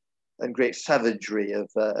great savagery of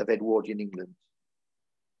Edwardian England.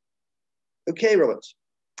 Okay, Robert.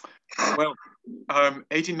 Well,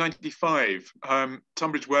 1895,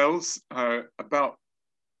 Tunbridge Wells, about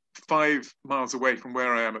 5 miles away from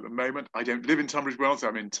where I am at the moment. I don't live in Tunbridge Wells,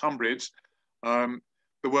 I'm in Tunbridge. The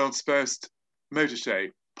world's first motor show,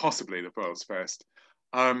 possibly the world's first.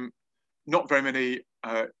 Not very many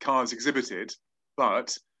cars exhibited,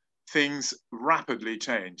 but things rapidly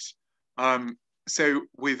changed. So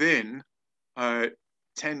within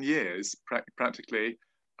 10 years, practically,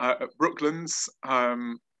 at Brooklands,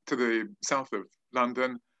 to the south of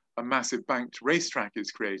London, a massive banked racetrack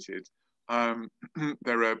is created.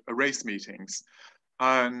 There are race meetings,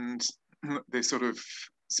 and this sort of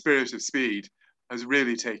spirit of speed has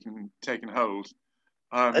really taken hold.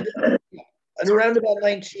 And around about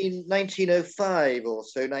 1905 or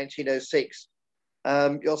so, 1906,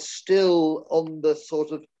 you're still on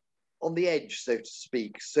the edge, so to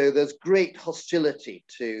speak. So there's great hostility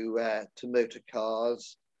to motor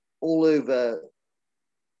cars all over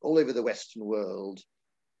the Western world.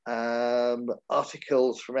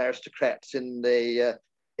 Articles from aristocrats in the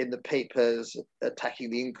papers attacking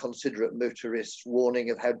the inconsiderate motorists, warning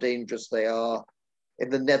of how dangerous they are. In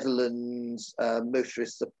the Netherlands,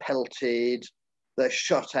 motorists are pelted, they're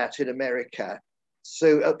shot at in America.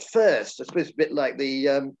 So at first, I suppose a bit like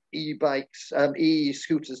the e-bikes,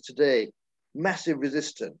 e-scooters today, massive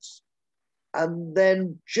resistance. And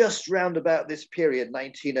then just round about this period,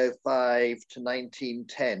 1905 to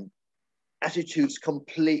 1910, attitudes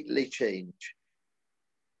completely change,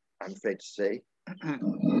 I'm afraid to say.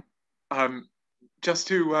 Just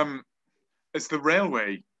to, as the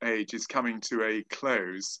railway age is coming to a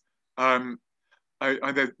close,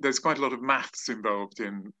 there's quite a lot of maths involved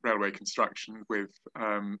in railway construction with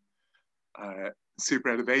super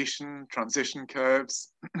elevation, transition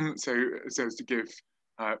curves, so as to give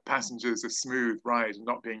passengers a smooth ride and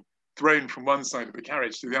not being thrown from one side of the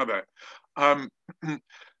carriage to the other.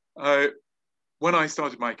 When I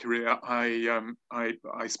started my career,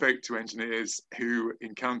 I spoke to engineers who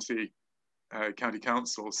in county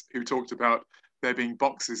councils who talked about there being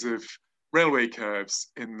boxes of railway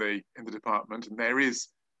curves in the department, and there is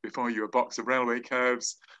before you a box of railway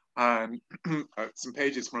curves and some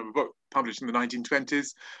pages from a book published in the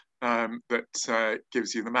 1920s that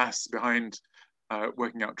gives you the maths behind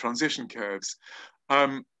working out transition curves.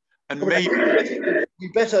 And maybe we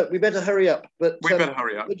better hurry up. But we better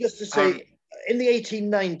hurry up. But just to say, in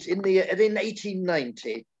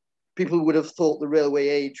 1890, people would have thought the railway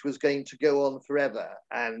age was going to go on forever,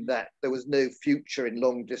 and that there was no future in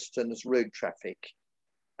long distance road traffic.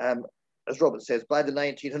 As Robert says, by the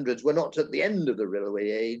 1900s, we're not at the end of the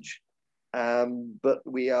railway age, but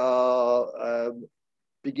we are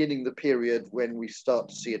beginning the period when we start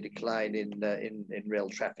to see a decline in rail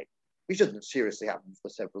traffic, which doesn't seriously happen for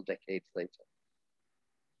several decades later.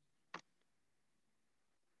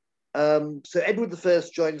 So Edward I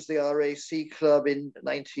joins the RAC Club in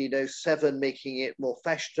 1907, making it more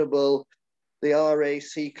fashionable. The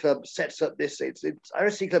RAC Club sets up this.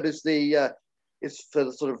 RAC Club is for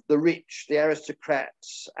the sort of the rich, the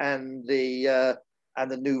aristocrats, and the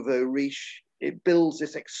nouveau riche. It builds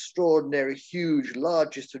this extraordinary, huge,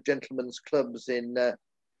 largest of gentlemen's clubs in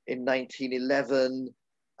 1911.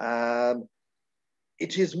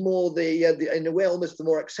 It is more in a way, almost the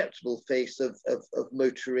more acceptable face of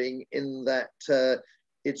motoring, in that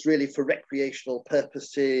it's really for recreational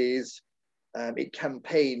purposes. It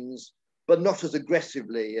campaigns, but not as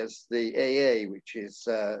aggressively as the AA, which is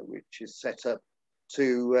set up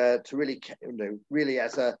to really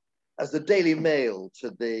as the Daily Mail to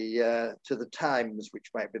the Times,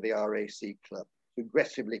 which might be the RAC Club, to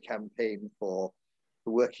aggressively campaign for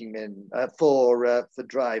working men, for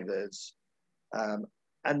drivers.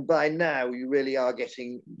 And by now, you really are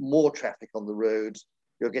getting more traffic on the roads.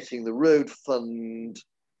 You're getting the road fund,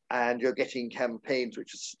 and you're getting campaigns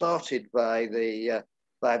which are started by the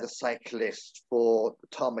cyclists for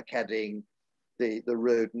tarmacadding the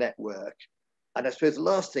road network. And I suppose the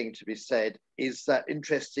last thing to be said is that,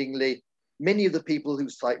 interestingly, many of the people who,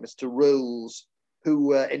 like Mr. Rolls, who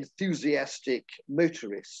were enthusiastic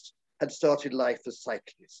motorists, had started life as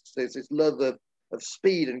cyclists. There's this love of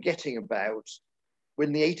speed and getting about.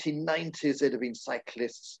 When the 1890s, they'd have been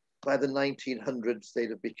cyclists. By the 1900s,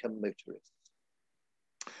 they'd have become motorists.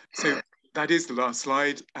 So that is the last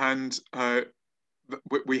slide. And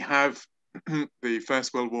we have the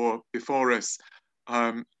First World War before us,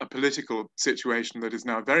 a political situation that is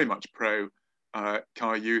now very much pro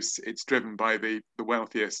car use. It's driven by the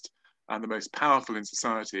wealthiest and the most powerful in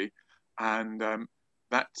society. And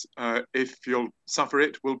that, if you'll suffer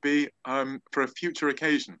it, will be for a future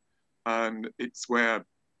occasion. And it's where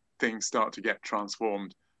things start to get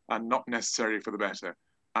transformed, and not necessarily for the better.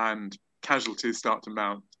 And casualties start to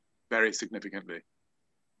mount very significantly.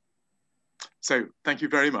 So thank you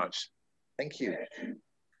very much. Thank you.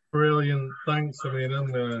 Brilliant. Thanks. I mean,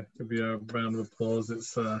 I'm going to give you a round of applause.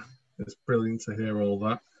 It's brilliant to hear all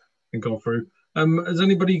that and go through. Has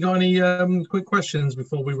anybody got any quick questions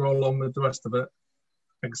before we roll on with the rest of it?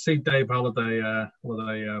 I can see Dave Halliday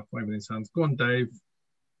waving his hands. Go on, Dave.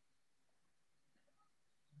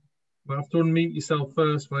 We'll have to unmute yourself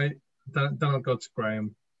first, mate. Then I'll go to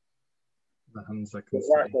Graham. The hands I can see.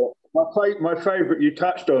 My favourite you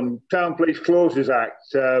touched on, Town Police Clauses Act,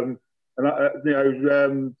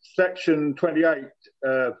 Section 28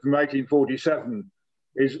 from 1847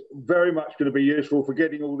 is very much going to be useful for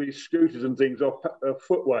getting all these scooters and things off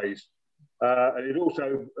footways. And it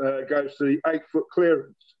also goes to the 8-foot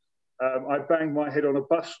clearance. I banged my head on a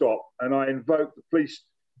bus stop and I invoked the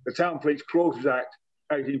Town Police Clauses Act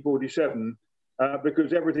 1847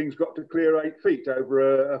 because everything's got to clear 8 feet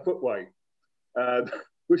over a footway,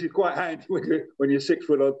 which is quite handy when you're 6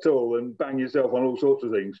 foot odd tall and bang yourself on all sorts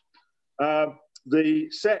of things.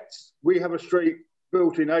 The sets, we have a street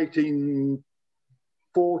built in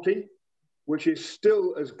 1840, which is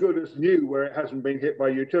still as good as new where it hasn't been hit by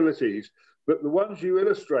utilities. But the ones you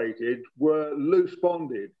illustrated were loose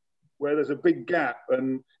bonded, where there's a big gap,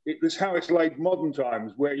 and it's how it's laid modern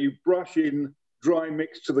times, where you brush in dry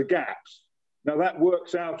mix to the gaps. Now that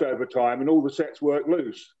works out over time, and all the sets work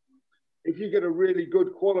loose. If you get a really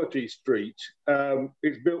good quality street,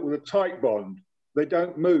 it's built with a tight bond. They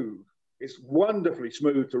don't move. It's wonderfully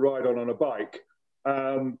smooth to ride on a bike,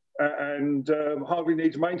 and hardly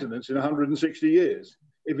needs maintenance in 160 years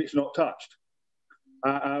if it's not touched.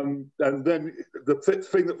 And then the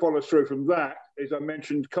thing that follows through from that is I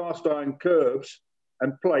mentioned cast iron curbs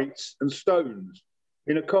and plates and stones.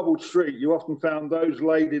 In a cobbled street, you often found those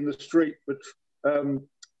laid in the street for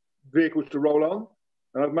vehicles to roll on.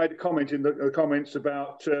 And I've made a comment in the comments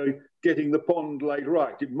about getting the pond laid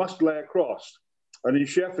right. It must lay across. And in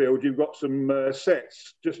Sheffield, you've got some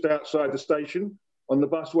sets just outside the station on the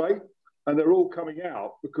busway, and they're all coming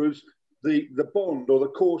out because the bond or the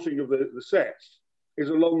coursing of the sets is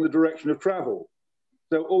along the direction of travel.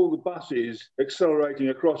 So all the buses accelerating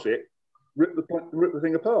across it rip the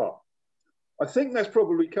thing apart. I think that's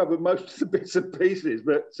probably covered most of the bits and pieces,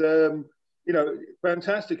 but you know,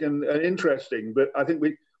 fantastic and interesting. But I think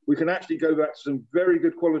we can actually go back to some very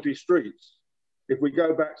good quality streets if we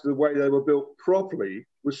go back to the way they were built properly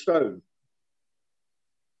with stone.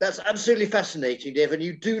 That's absolutely fascinating, Dave. And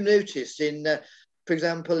you do notice for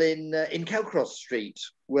example, in Cowcross Street,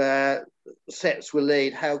 where sets were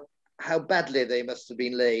laid, how badly they must have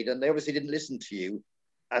been laid, and they obviously didn't listen to you,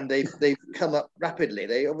 and they've come up rapidly.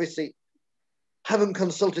 They obviously haven't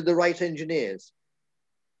consulted the right engineers.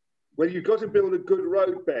 Well, you've got to build a good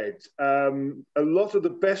road bed. A lot of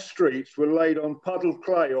the best streets were laid on puddled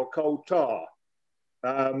clay or cold tar.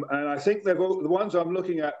 And I think the ones I'm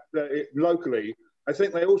looking at locally, I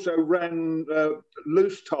think they also ran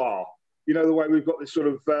loose tar, you know, the way we've got this sort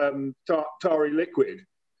of tarry liquid,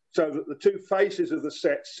 so that the two faces of the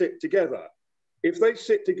set sit together. If they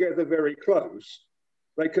sit together very close,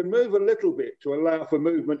 they can move a little bit to allow for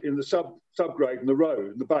movement in the subgrade and the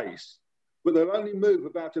road and the base, but they'll only move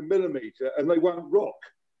about 1 millimetre and they won't rock.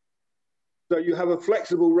 So you have a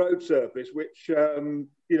flexible road surface which, you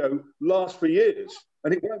know, lasts for years,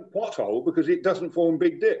 and it won't pothole because it doesn't form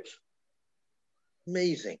big dips.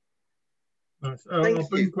 Amazing. Nice. I'll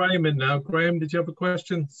bring Graham in now. Graham, did you have a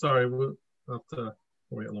question? Sorry, we'll have to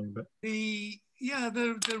wait a little bit. The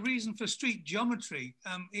reason for street geometry,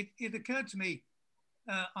 it occurred to me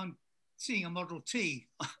on seeing a Model T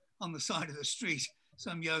on the side of the street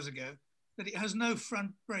some years ago, that it has no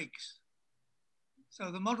front brakes.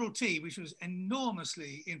 So the Model T, which was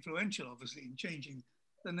enormously influential, obviously, in changing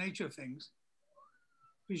the nature of things,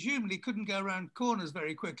 presumably couldn't go around corners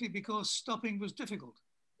very quickly because stopping was difficult.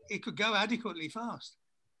 It could go adequately fast.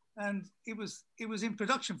 And it was in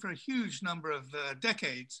production for a huge number of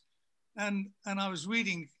decades. And I was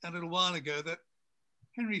reading a little while ago that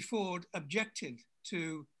Henry Ford objected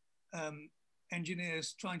to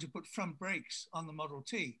engineers trying to put front brakes on the Model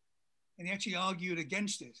T. And he actually argued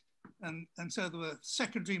against it. And so there were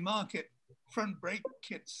secondary market front brake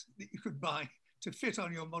kits that you could buy to fit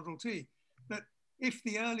on your Model T. But if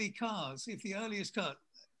the earliest car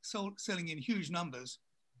selling in huge numbers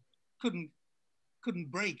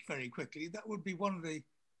couldn't brake very quickly, that would be one of the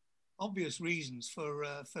obvious reasons for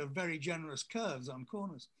very generous curves on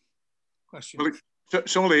corners. Question. Well,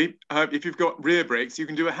 surely, if you've got rear brakes, you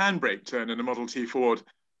can do a handbrake turn in a Model T Ford.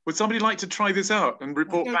 Would somebody like to try this out and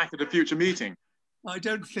report back at a future meeting? I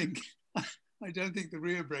don't think the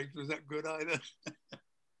rear brake was that good either.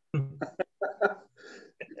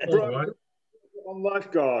 All right. On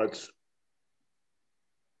lifeguards.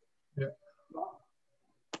 Yeah.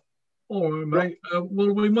 All right, mate.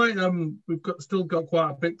 Well, we might. Still got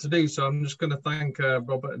quite a bit to do, so I'm just going to thank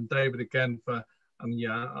Robert and David again for. And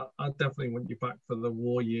yeah, I definitely want you back for the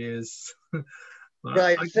war years.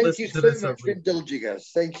 Right. Thank you so much for indulging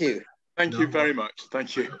us. Thank you. Thank you very much.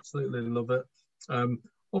 Thank you. Absolutely love it.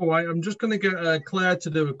 All right, I'm just going to get Claire to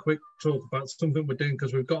do a quick talk about something we're doing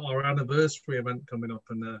because we've got our anniversary event coming up,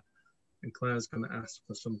 and Claire's going to ask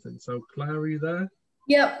for something. So, Claire, are you there?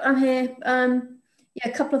 Yep, I'm here. Yeah,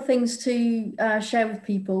 a couple of things to share with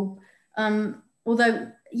people.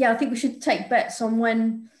 Although, yeah, I think we should take bets on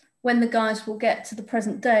when the guys will get to the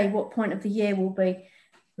present day, what point of the year will be.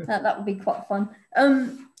 That would be quite fun.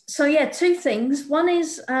 So yeah, two things. One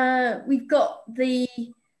is we've got the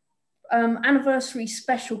anniversary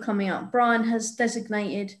special coming up. Brian has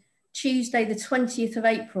designated Tuesday, the 20th of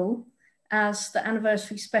April as the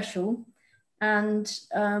anniversary special. And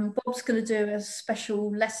Bob's going to do a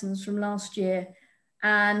special lessons from last year.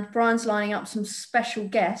 And Brian's lining up some special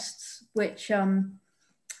guests, which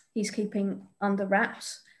he's keeping under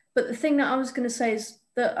wraps. But the thing that I was going to say is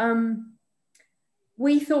that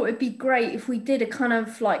we thought it'd be great if we did a kind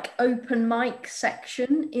of like open mic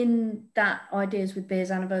section in that Ideas with Beers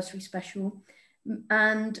anniversary special.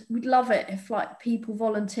 And we'd love it if like people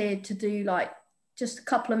volunteered to do like just a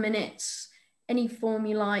couple of minutes, any form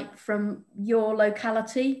you like from your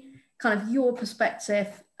locality, kind of your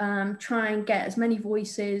perspective, try and get as many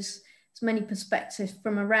voices, as many perspectives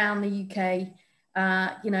from around the UK,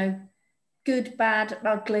 you know, good, bad,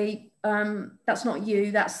 ugly. That's not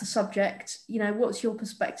you, that's the subject. You know, what's your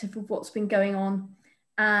perspective of what's been going on?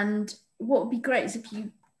 And what would be great is if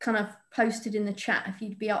you kind of posted in the chat if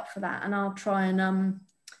you'd be up for that, and I'll try and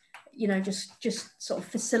you know, just sort of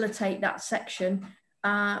facilitate that section.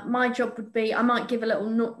 My job would be, I might give a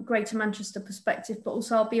little Greater Manchester perspective, but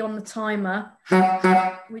also I'll be on the timer,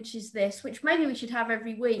 which is this, which maybe we should have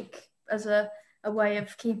every week as a way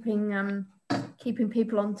of keeping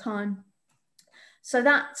people on time. So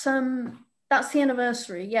that's the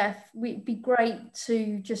anniversary. Yeah, it'd be great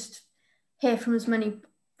to just hear from as many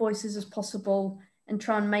voices as possible and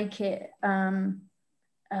try and make it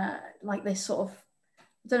like this sort of, I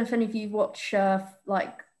don't know if any of you watch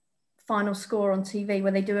like Final Score on TV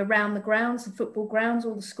where they do around the grounds, the football grounds,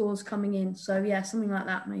 all the scores coming in. So yeah, something like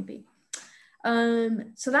that maybe.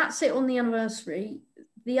 So that's it on the anniversary.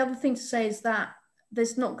 The other thing to say is that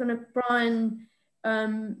there's not going to, Brian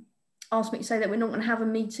asked me to say that we're not going to have a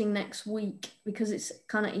meeting next week because it's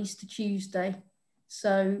kind of Easter Tuesday.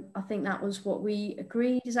 So I think that was what we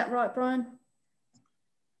agreed. Is that right, Brian?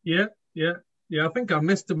 Yeah. I think I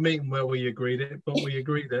missed a meeting where we agreed it, but we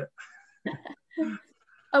agreed it.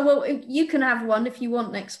 Oh, well, you can have one if you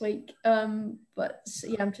want next week. But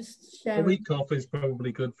yeah, I'm just sharing. A week off is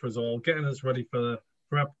probably good for us all, getting us ready for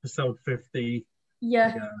episode 50.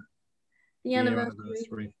 Yeah, the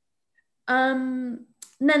anniversary. And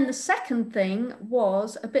then the second thing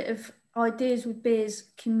was a bit of Ideas with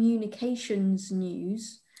Beers communications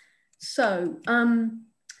news. So,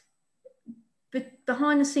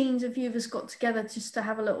 behind the scenes, a few of us got together just to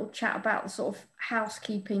have a little chat about the sort of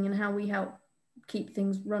housekeeping and how we help keep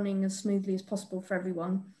things running as smoothly as possible for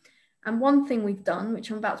everyone. And one thing we've done, which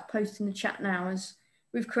I'm about to post in the chat now, is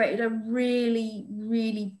we've created a really,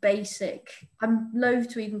 really basic, I'm loath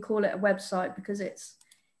to even call it a website because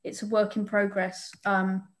it's a work in progress,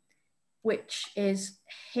 which is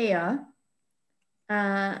here.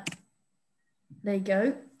 There you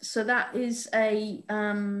go. So that is a,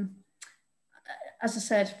 as I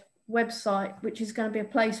said, website, which is going to be a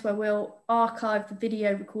place where we'll archive the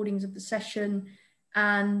video recordings of the session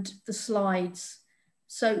and the slides.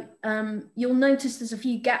 So you'll notice there's a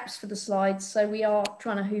few gaps for the slides. So we are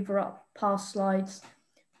trying to hoover up past slides.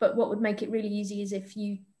 But what would make it really easy is if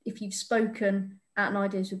you've spoken at an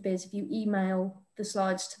Ideas with Beers, if you email the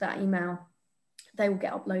slides to that email, they will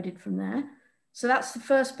get uploaded from there. So that's the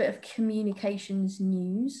first bit of communications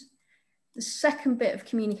news. The second bit of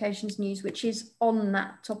communications news, which is on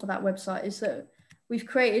that top of that website, is that we've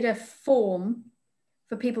created a form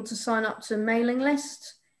for people to sign up to a mailing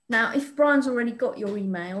list. Now, if Brian's already got your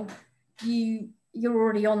email, you're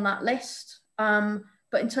already on that list.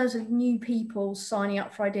 But in terms of new people signing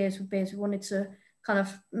up for Ideas with Beers, we wanted to kind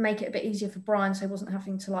of make it a bit easier for Brian so he wasn't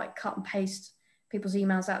having to like cut and paste people's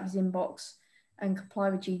emails out of his inbox and comply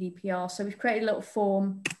with GDPR. So we've created a little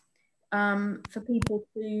form for people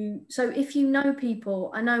to, so if you know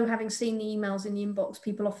people, I know having seen the emails in the inbox,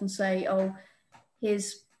 people often say, oh,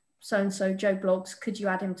 here's so-and-so Joe Blogs, could you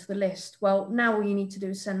add him to the list? Well, now all you need to do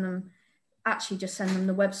is send them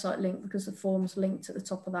the website link because the form's linked at the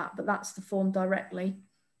top of that, but that's the form directly.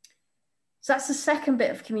 So that's the second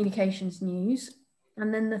bit of communications news.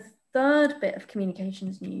 And then the third bit of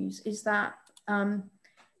communications news is that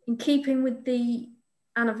in keeping with the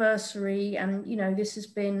anniversary, and you know, this has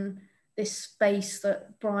been this space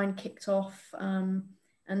that Brian kicked off,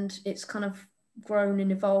 and it's kind of grown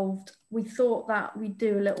and evolved, we thought that we'd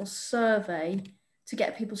do a little survey to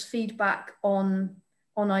get people's feedback on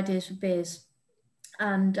Ideas with Beers.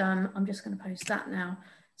 And I'm just going to post that now.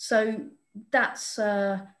 So that's,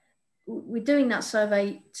 we're doing that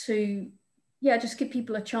survey to, yeah, just give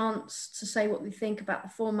people a chance to say what they think about the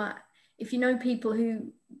format. If you know people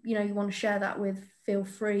who, you know, you want to share that with, feel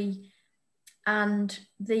free. And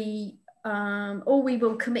the, all we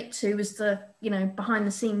will commit to is the, you know, behind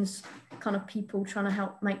the scenes kind of people trying to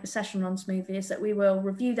help make the session run smoothly, is that we will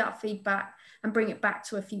review that feedback and bring it back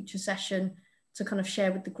to a future session to kind of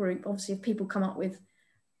share with the group. Obviously, if people come up with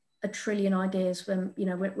a trillion ideas, then, you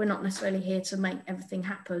know, we're not necessarily here to make everything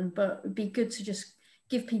happen, but it'd be good to just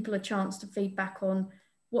give people a chance to feedback on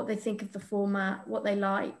what they think of the format, what they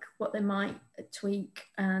like, what they might tweak,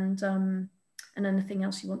 and anything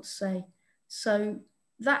else you want to say. So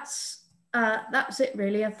that's That's it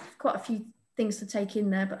really. I've quite a few things to take in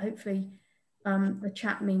there, but hopefully the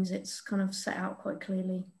chat means it's kind of set out quite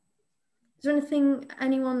clearly. Is there anything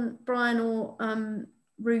anyone, Brian or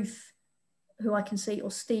Ruth, who I can see,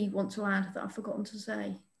 or Steve want to add that I've forgotten to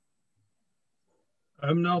say?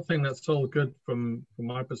 No, I think that's all good from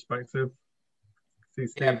my perspective.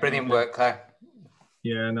 Yeah, brilliant work, Claire.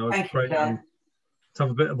 Yeah, no, it's Thank great. you, To have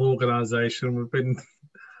a bit of organisation. We've been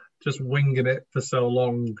just winging it for so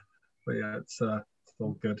long, but yeah, it's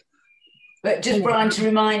all good. But just, Brian, to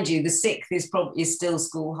remind you, the 6th is probably still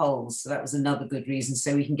school holds, so that was another good reason,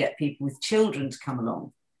 so we can get people with children to come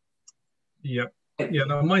along. Yep. Yeah,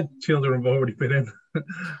 no, my children have already been in.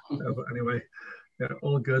 But anyway, yeah,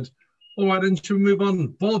 all good. All right, then should we move on?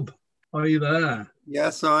 Bob, are you there?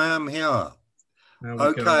 Yes, I am here.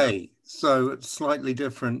 Okay, so it's slightly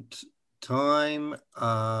different time.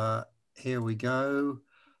 Here we go.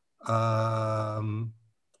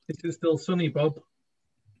 Is it still sunny, Bob?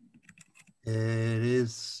 It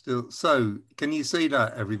is still. So, can you see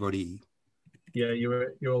that, everybody? Yeah,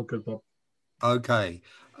 you're all good, Bob. Okay,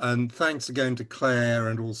 and thanks again to Claire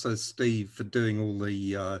and also Steve for doing all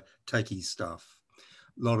the techie stuff.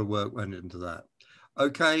 A lot of work went into that.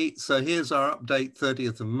 Okay, so here's our update,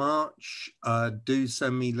 30th of March. Do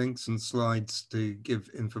send me links and slides to give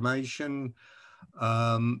information.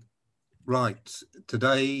 Right,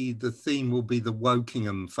 today the theme will be the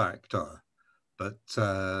Wokingham factor, but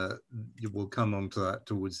we'll come on to that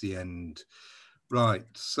towards the end. Right,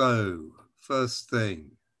 so first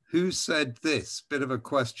thing, who said this? Bit of a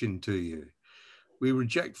question to you. We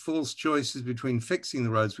reject false choices between fixing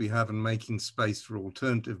the roads we have and making space for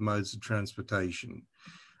alternative modes of transportation.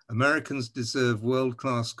 Americans deserve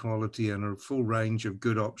world-class quality and a full range of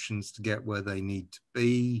good options to get where they need to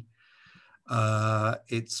be.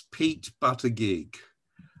 It's Pete Buttigieg.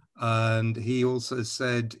 And he also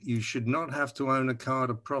said, you should not have to own a car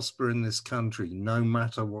to prosper in this country, no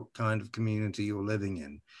matter what kind of community you're living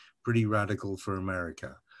in. Pretty radical for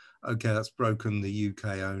America. Okay, that's broken the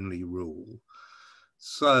UK only rule.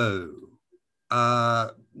 So,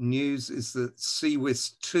 news is that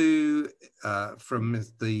CWIS 2 from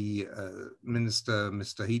the Minister,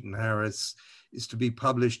 Mr. Heaton Harris, is to be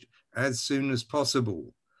published as soon as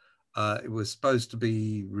possible. It was supposed to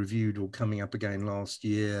be reviewed or coming up again last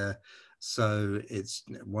year. So it's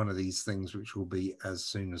one of these things which will be as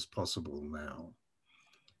soon as possible now.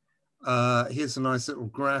 Here's a nice little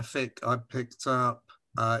graphic I picked up.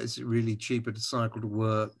 Is it really cheaper to cycle to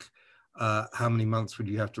work? How many months would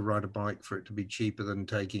you have to ride a bike for it to be cheaper than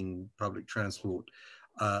taking public transport?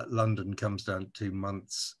 London comes down to 2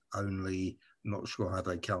 months only. I'm not sure how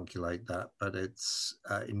they calculate that, but it's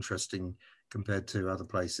interesting compared to other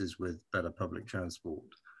places with better public transport.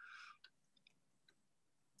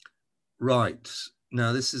 Right,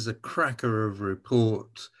 now this is a cracker of a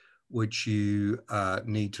report which you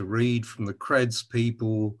need to read from the Creds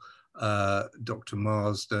people, Dr.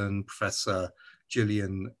 Marsden, Professor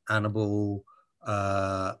Gillian Annable.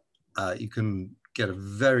 You can get a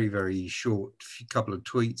very, very short couple of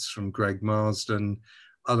tweets from Greg Marsden.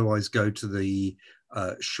 Otherwise, go to the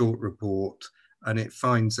short report, and it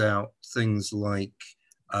finds out things like,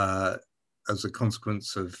 as a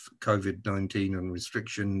consequence of COVID-19 and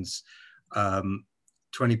restrictions,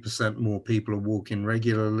 20% more people are walking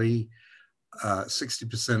regularly,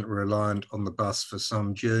 60% are reliant on the bus for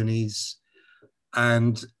some journeys,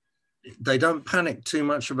 and they don't panic too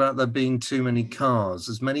much about there being too many cars.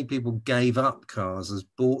 As many people gave up cars as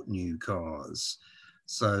bought new cars.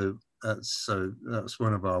 So that's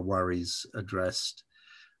one of our worries addressed.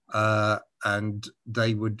 And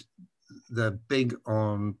they're big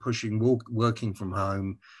on pushing working from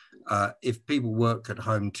home. If people work at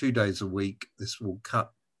home 2 days a week, this will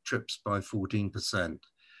cut trips by 14%.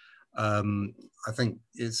 I think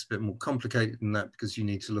it's a bit more complicated than that because you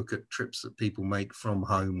need to look at trips that people make from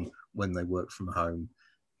home when they work from home.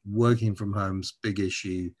 Working from home's a big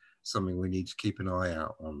issue, something we need to keep an eye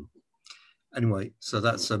out on. Anyway, so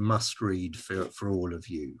that's a must read for all of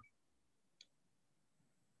you.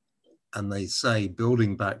 And they say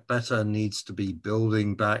building back better needs to be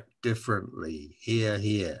building back differently. Hear,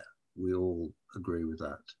 hear. We all agree with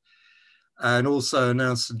that. And also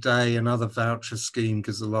announced today another voucher scheme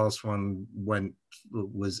because the last one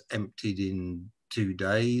was emptied in 2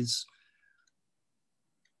 days.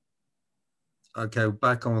 Okay,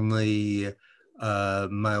 back on the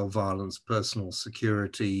male violence, personal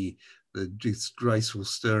security, the disgraceful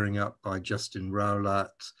stirring up by Justin Rowlatt.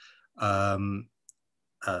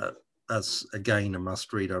 That's again a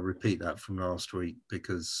must read. I repeat that from last week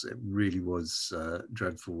because it really was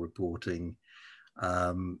dreadful reporting.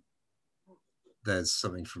 there's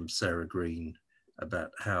something from Sarah Green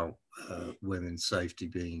about how women's safety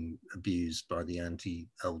being abused by the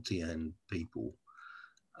anti-LTN people.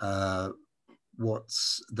 That's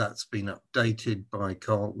been updated by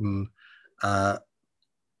Carlton.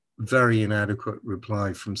 Very inadequate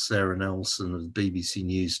reply from Sarah Nelson of BBC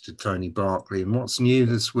News to Tony Barclay. And what's new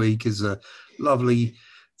this week is a lovely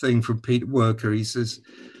thing from Peter Worker. He says,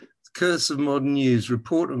 "The curse of modern news,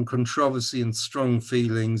 report on controversy and strong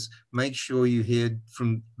feelings. Make sure you hear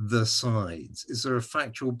from the sides. Is there a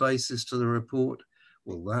factual basis to the report?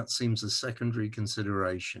 Well, that seems a secondary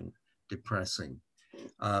consideration. Depressing."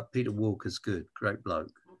 Peter Walker's good, great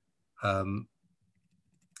bloke.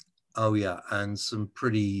 Oh yeah, and some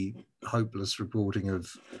pretty hopeless reporting of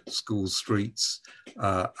school streets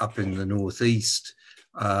up in the northeast.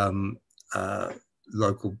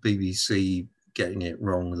 Local BBC getting it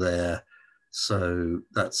wrong there. So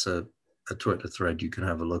that's a Twitter thread you can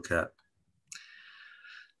have a look at.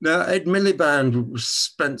 Now, Ed Miliband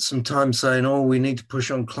spent some time saying, oh, we need to push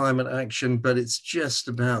on climate action, but it's just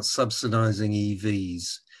about subsidizing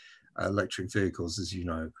EVs, electric vehicles, as you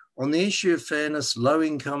know. On the issue of fairness,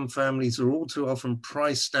 low-income families are all too often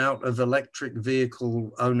priced out of electric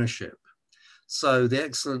vehicle ownership. So the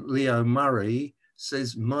excellent Leo Murray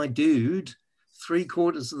says, my dude,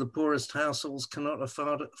 3/4 of the poorest households cannot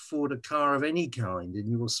afford a car of any kind, and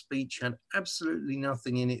your speech had absolutely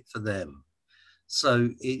nothing in it for them. So,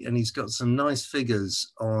 and he's got some nice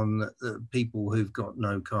figures on people who've got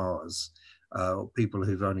no cars, or people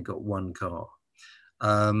who've only got one car.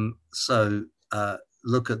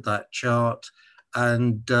 Look at that chart.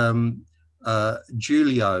 And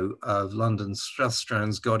Giulio of London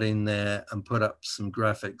Strands got in there and put up some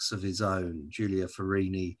graphics of his own, Giulio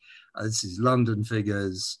Farini. This is London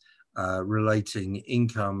figures relating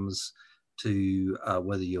incomes to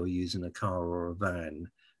whether you're using a car or a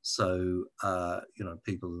van. So, you know,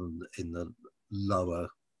 people in the lower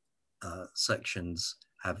sections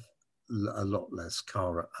have a lot less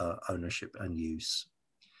car ownership and use.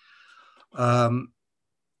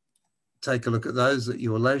 Take a look at those at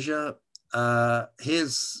your leisure.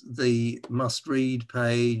 Here's the must-read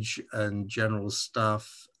page and general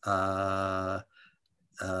stuff.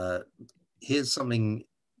 Here's something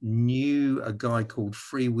new, a guy called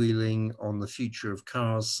Freewheeling on the Future of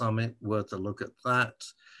Cars Summit, worth a look at that.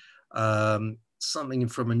 Something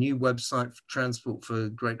from a new website for Transport for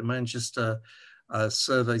Greater Manchester, a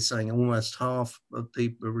survey saying almost half of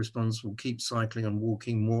people respondents will keep cycling and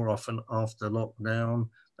walking more often after lockdown.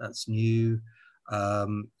 That's new.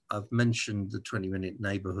 I've mentioned the 20-minute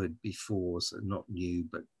neighbourhood before, so not new,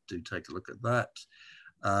 but do take a look at that.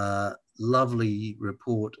 Lovely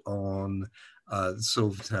report on the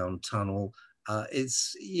Silvertown Tunnel.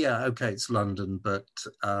 It's, yeah, okay, it's London, but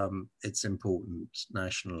it's important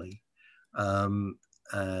nationally.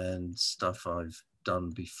 And stuff I've done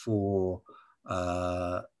before.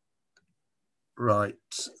 Right,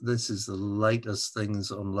 this is the latest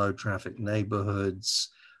things on low traffic neighbourhoods.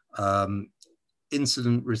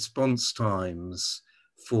 Incident response times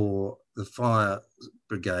for the fire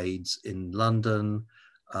brigades in London.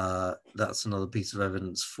 That's another piece of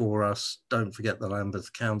evidence for us. Don't forget the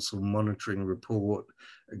Lambeth Council monitoring report,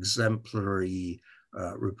 exemplary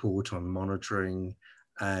report on monitoring,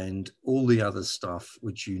 and all the other stuff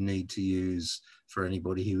which you need to use for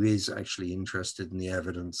anybody who is actually interested in the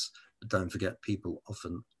evidence. But don't forget, people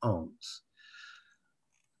often aren't.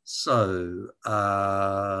 So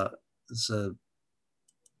there's a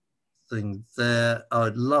thing there.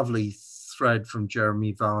 Oh, lovely thread from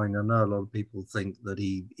Jeremy Vine. I know a lot of people think that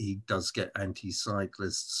he does get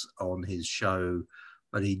anti-cyclists on his show,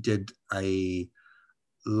 but he did a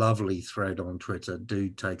lovely thread on Twitter. Do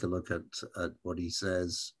take a look at what he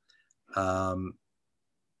says.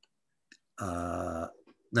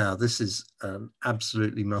 Now, this is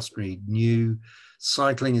absolutely must-read new.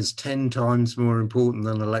 Cycling is 10 times more important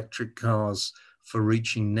than electric cars for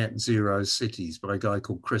reaching net zero cities, by a guy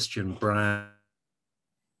called Christian Brand.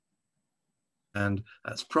 And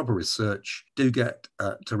that's proper research. Do get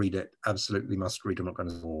to read it. Absolutely must read. I'm not going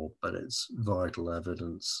to say more, but it's vital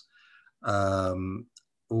evidence.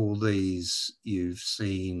 All these you've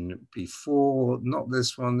seen before, not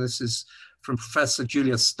this one. This is from Professor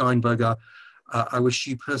Julia Steinberger. I wish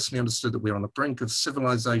you personally understood that we're on the brink of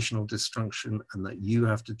civilizational destruction and that you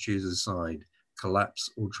have to choose a side, collapse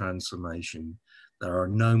or transformation. There are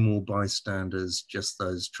no more bystanders, just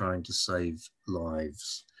those trying to save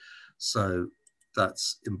lives. So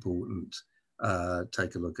that's important.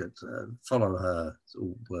 Take a look at, follow her, it's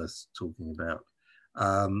all worth talking about.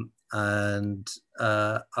 And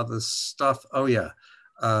other stuff, oh yeah,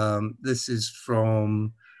 this is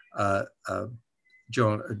from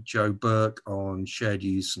Joe Burke on shared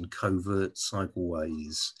use and covert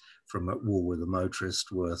cycleways from At War with a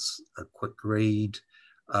Motorist, worth a quick read.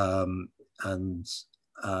 And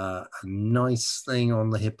a nice thing on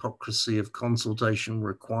the hypocrisy of consultation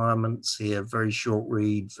requirements here, very short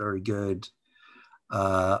read, very good.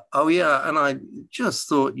 Oh yeah, and I just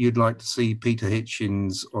thought you'd like to see Peter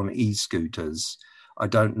Hitchens on e-scooters. I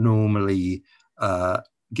don't normally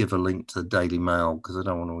give a link to the Daily Mail because I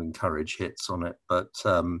don't want to encourage hits on it, but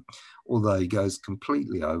although he goes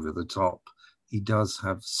completely over the top, he does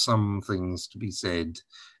have some things to be said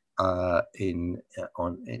in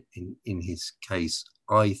his case.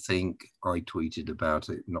 I think I tweeted about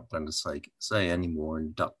it, not going to say any more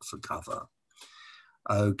and duck for cover.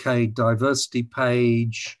 Okay, diversity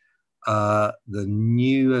page. The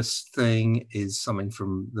newest thing is something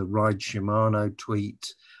from the Ride Shimano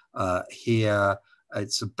tweet. Here,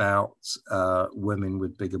 it's about women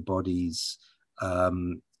with bigger bodies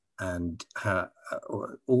and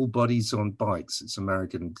all bodies on bikes. It's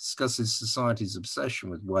American. Discusses society's obsession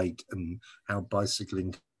with weight and how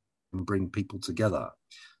bicycling can bring people together.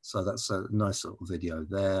 So that's a nice little video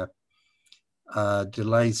there.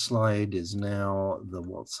 Delay slide is now the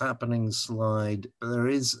what's happening slide. There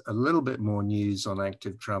is a little bit more news on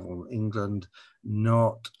active travel in England,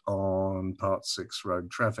 not on Part 6 Road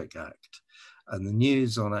Traffic Act. And the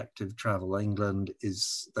news on active travel England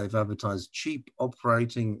is they've advertised chief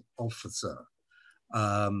operating officer.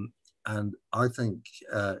 And I think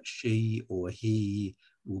she or he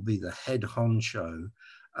will be the head honcho.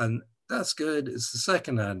 And that's good. It's the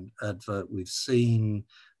second advert we've seen.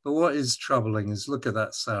 But what is troubling is look at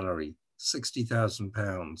that salary,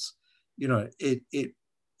 £60,000. You know,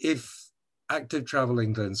 if active travel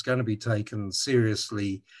England is going to be taken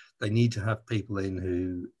seriously, they need to have people in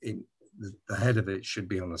who, the head of it should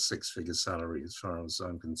be on a six-figure salary as far as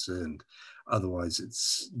I'm concerned. Otherwise,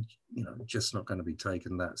 it's, you know, just not going to be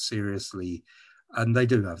taken that seriously. And they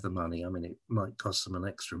do have the money. I mean, it might cost them an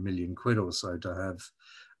extra £1 million or so to have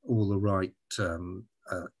all the right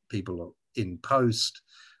people in post.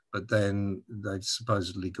 But then they've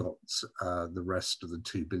supposedly got the rest of the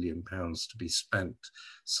 £2 billion to be spent.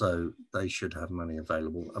 So they should have money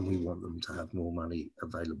available, and we want them to have more money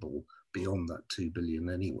available beyond that £2 billion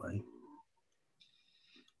anyway.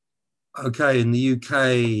 Okay, in the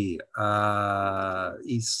UK,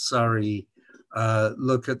 East Surrey,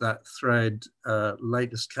 look at that thread.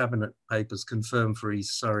 Latest cabinet papers confirmed for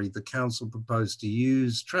East Surrey, the council proposed to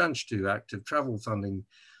use tranche 2 active travel funding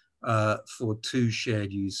for 2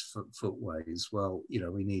 shared use footways. Well, you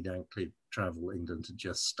know, we need Active Travel England to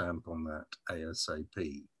just stamp on that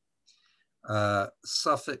ASAP.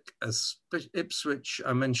 Suffolk, Ipswich,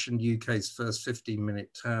 I mentioned UK's first 15-minute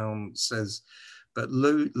town, says, but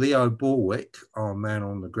Leo Borwick, our man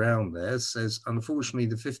on the ground there, says, unfortunately,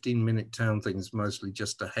 the 15-minute town thing is mostly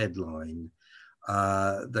just a headline.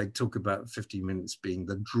 They talk about 15 minutes being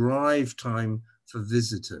the drive time for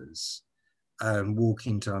visitors and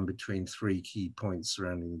walking time between 3 key points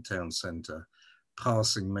surrounding the town centre.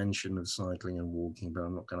 Passing mention of cycling and walking, but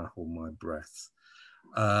I'm not going to hold my breath.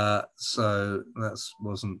 So that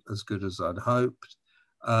wasn't as good as I'd hoped.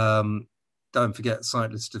 Don't forget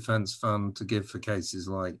Cyclist Defence Fund to give for cases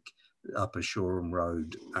like Upper Shoreham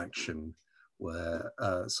Road action, where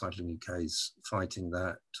Cycling UK is fighting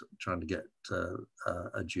that, trying to get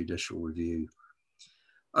a judicial review.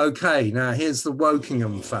 Okay, now here's the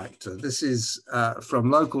Wokingham factor. This is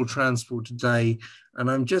from Local Transport Today,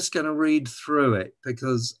 and I'm just going to read through it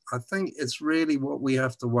because I think it's really what we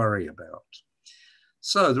have to worry about.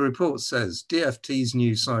 So the report says DFT's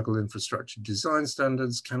new cycle infrastructure design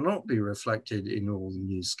standards cannot be reflected in all the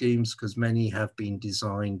new schemes because many have been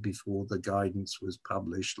designed before the guidance was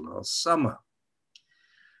published last summer.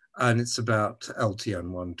 And it's about LTN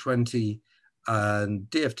 120. And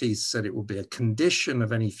DFT said it will be a condition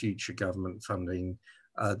of any future government funding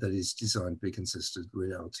that is designed to be consistent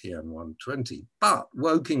with LTN 120. But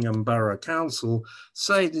Wokingham Borough Council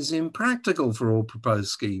say it is impractical for all proposed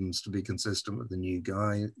schemes to be consistent with the new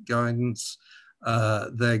guidance.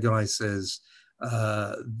 Their guy says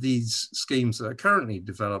these schemes that are currently in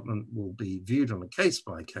development will be viewed on a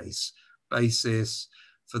case-by-case basis.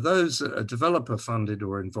 For those that are developer funded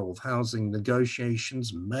or involve housing,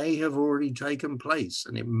 negotiations may have already taken place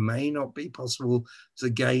and it may not be possible to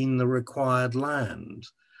gain the required land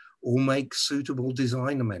or make suitable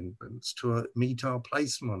design amendments to meet our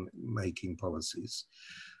placement making policies.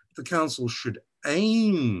 The council should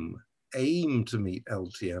aim to meet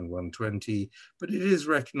LTN 120, but it is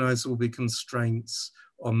recognised there will be constraints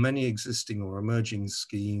on many existing or emerging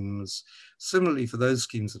schemes. Similarly, for those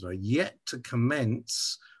schemes that are yet to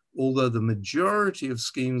commence although the majority of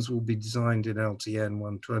schemes will be designed in LTN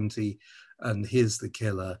 120, and here's the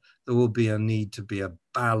killer, there will be a need to be a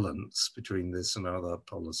balance between this and other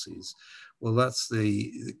policies. Well, that's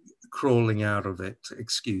the crawling out of it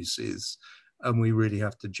excuses, and we really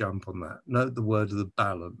have to jump on that. Note the word of the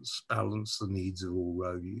balance, balance the needs of all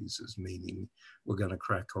road users, meaning we're going to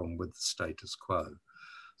crack on with the status quo.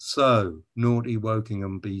 So, Naughty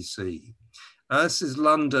Wokingham, BC. This is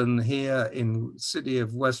London here in City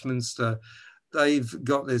of Westminster. They've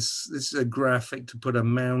got this is a graphic to put a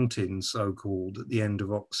mountain, so-called, at the end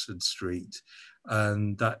of Oxford Street.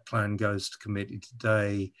 And that plan goes to committee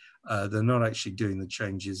today. They're not actually doing the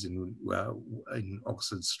changes in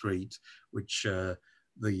Oxford Street, which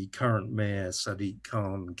the current mayor, Sadiq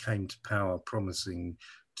Khan, came to power promising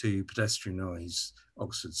to pedestrianise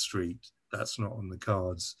Oxford Street. That's not on the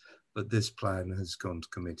cards, but this plan has gone to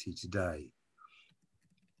committee today.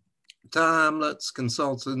 Tower Hamlets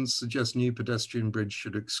consultants suggest new pedestrian bridge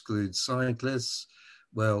should exclude cyclists.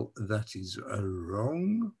 Well, that is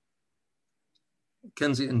wrong.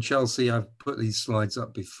 Kensington, Chelsea, I've put these slides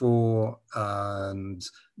up before, and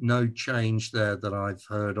no change there that I've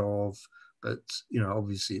heard of, but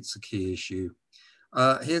obviously it's a key issue.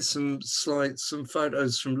 Here's some slides, some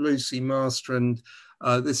photos from Lucy Marstrand.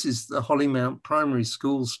 This is the Hollymount Primary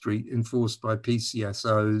School Street enforced by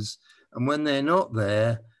PCSOs, and when they're not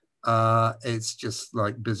there, it's just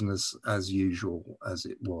like business as usual as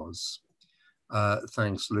it was.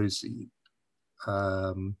 Thanks, Lucy.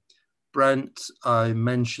 Brent, I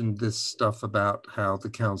mentioned this stuff about how the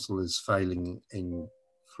council is failing in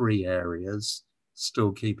 3 areas,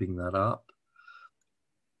 still keeping that up.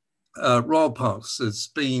 Royal Parks, there's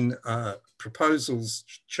been proposals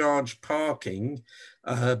to charge parking,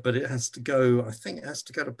 but it has to go, I think it has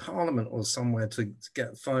to go to Parliament or somewhere to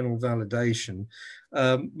get final validation.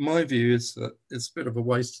 My view is that it's a bit of a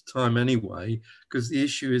waste of time anyway, because the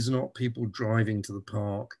issue is not people driving to the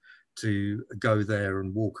park to go there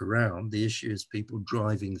and walk around. The issue is people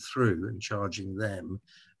driving through and charging them,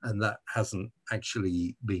 and that hasn't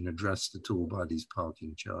actually been addressed at all by these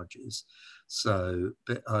parking charges. So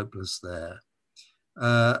a bit hopeless there.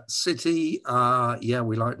 City, yeah,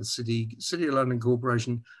 we like the city. City of London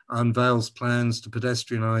Corporation unveils plans to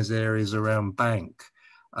pedestrianise areas around Bank.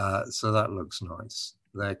 So that looks nice.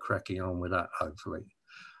 They're cracking on with that, hopefully.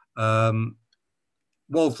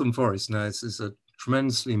 Waltham Forest, now this is a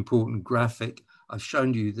tremendously important graphic. I've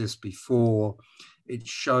shown you this before. It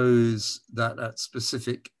shows that at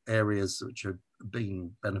specific areas which are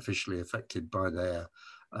being beneficially affected by their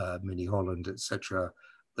Mini Holland, etc.,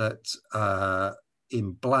 that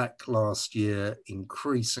in black last year,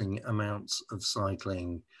 increasing amounts of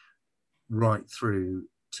cycling right through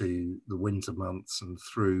to the winter months and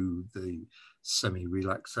through the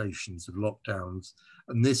semi-relaxations of lockdowns.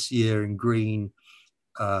 And this year in green,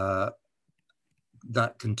 that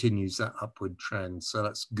continues that upward trend. So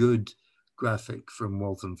that's good graphic from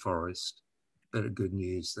Waltham Forest. Bit of good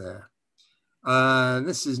news there.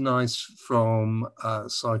 This is nice from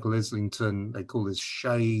Cycle Islington. They call this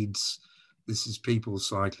shades. This is people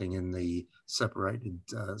cycling in the separated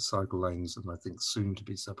cycle lanes, and I think soon to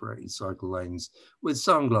be separated cycle lanes with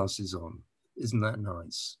sunglasses on. Isn't that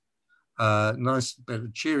nice? Nice bit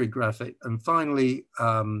of cheery graphic. And finally,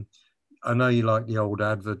 I know you like the old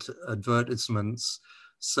advertisements.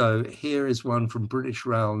 So here is one from British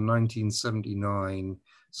Rail 1979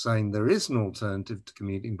 saying there is an alternative to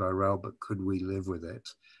commuting by rail, but could we live with it?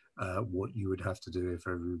 What you would have to do if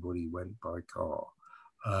everybody went by car.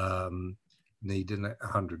 Need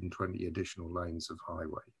 120 additional lanes of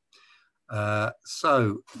highway.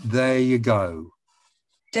 So there you go.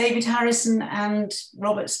 David Harrison and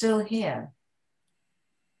Robert still here?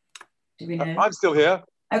 Do we know? I'm still here.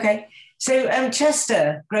 Okay, so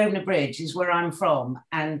Chester, Grosvenor Bridge is where I'm from,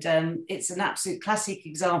 and it's an absolute classic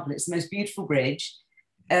example. It's the most beautiful bridge.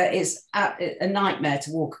 It's a nightmare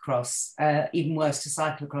to walk across, even worse to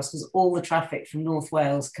cycle across, because all the traffic from North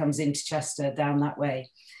Wales comes into Chester down that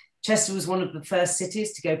way. Chester was one of the first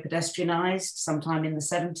cities to go pedestrianised sometime in the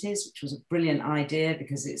 70s, which was a brilliant idea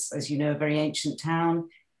because it's, as you know, a very ancient town,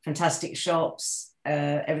 fantastic shops,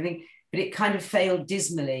 everything. But it kind of failed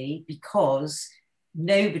dismally because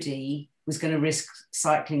nobody was going to risk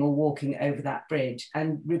cycling or walking over that bridge.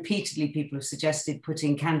 And repeatedly people have suggested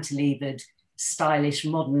putting cantilevered, stylish,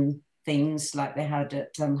 modern things like they had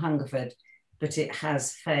at Hungerford, but it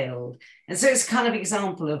has failed. And so it's kind of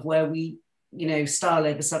example of where we, you know, style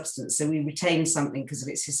over substance. So we retain something because of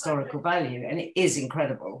its historical value, and it is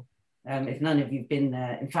incredible. If none of you've been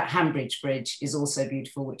there, in fact, Hanbridge Bridge is also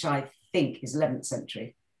beautiful, which I think is 11th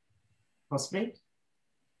century, possibly.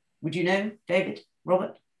 Would you know, David,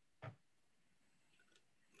 Robert?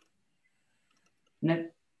 No.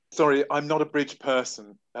 Sorry, I'm not a bridge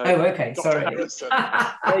person. Oh, okay, Dr. sorry. Harrison,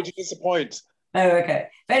 sorry to disappoint. Oh, okay.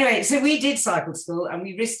 But anyway, so we did cycle to school and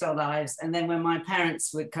we risked our lives. And then when my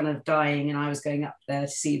parents were kind of dying and I was going up there to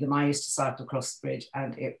see them, I used to cycle across the bridge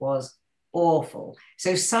and it was awful.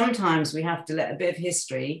 So sometimes we have to let a bit of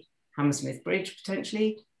history, Hammersmith Bridge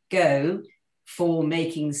potentially, go for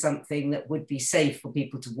making something that would be safe for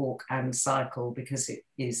people to walk and cycle, because it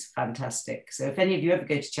is fantastic. So if any of you ever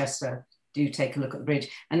go to Chester, do take a look at the bridge.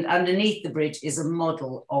 And underneath the bridge is a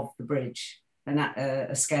model of the bridge, and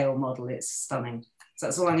a scale model. It's stunning. So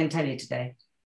that's all I'm going to tell you today.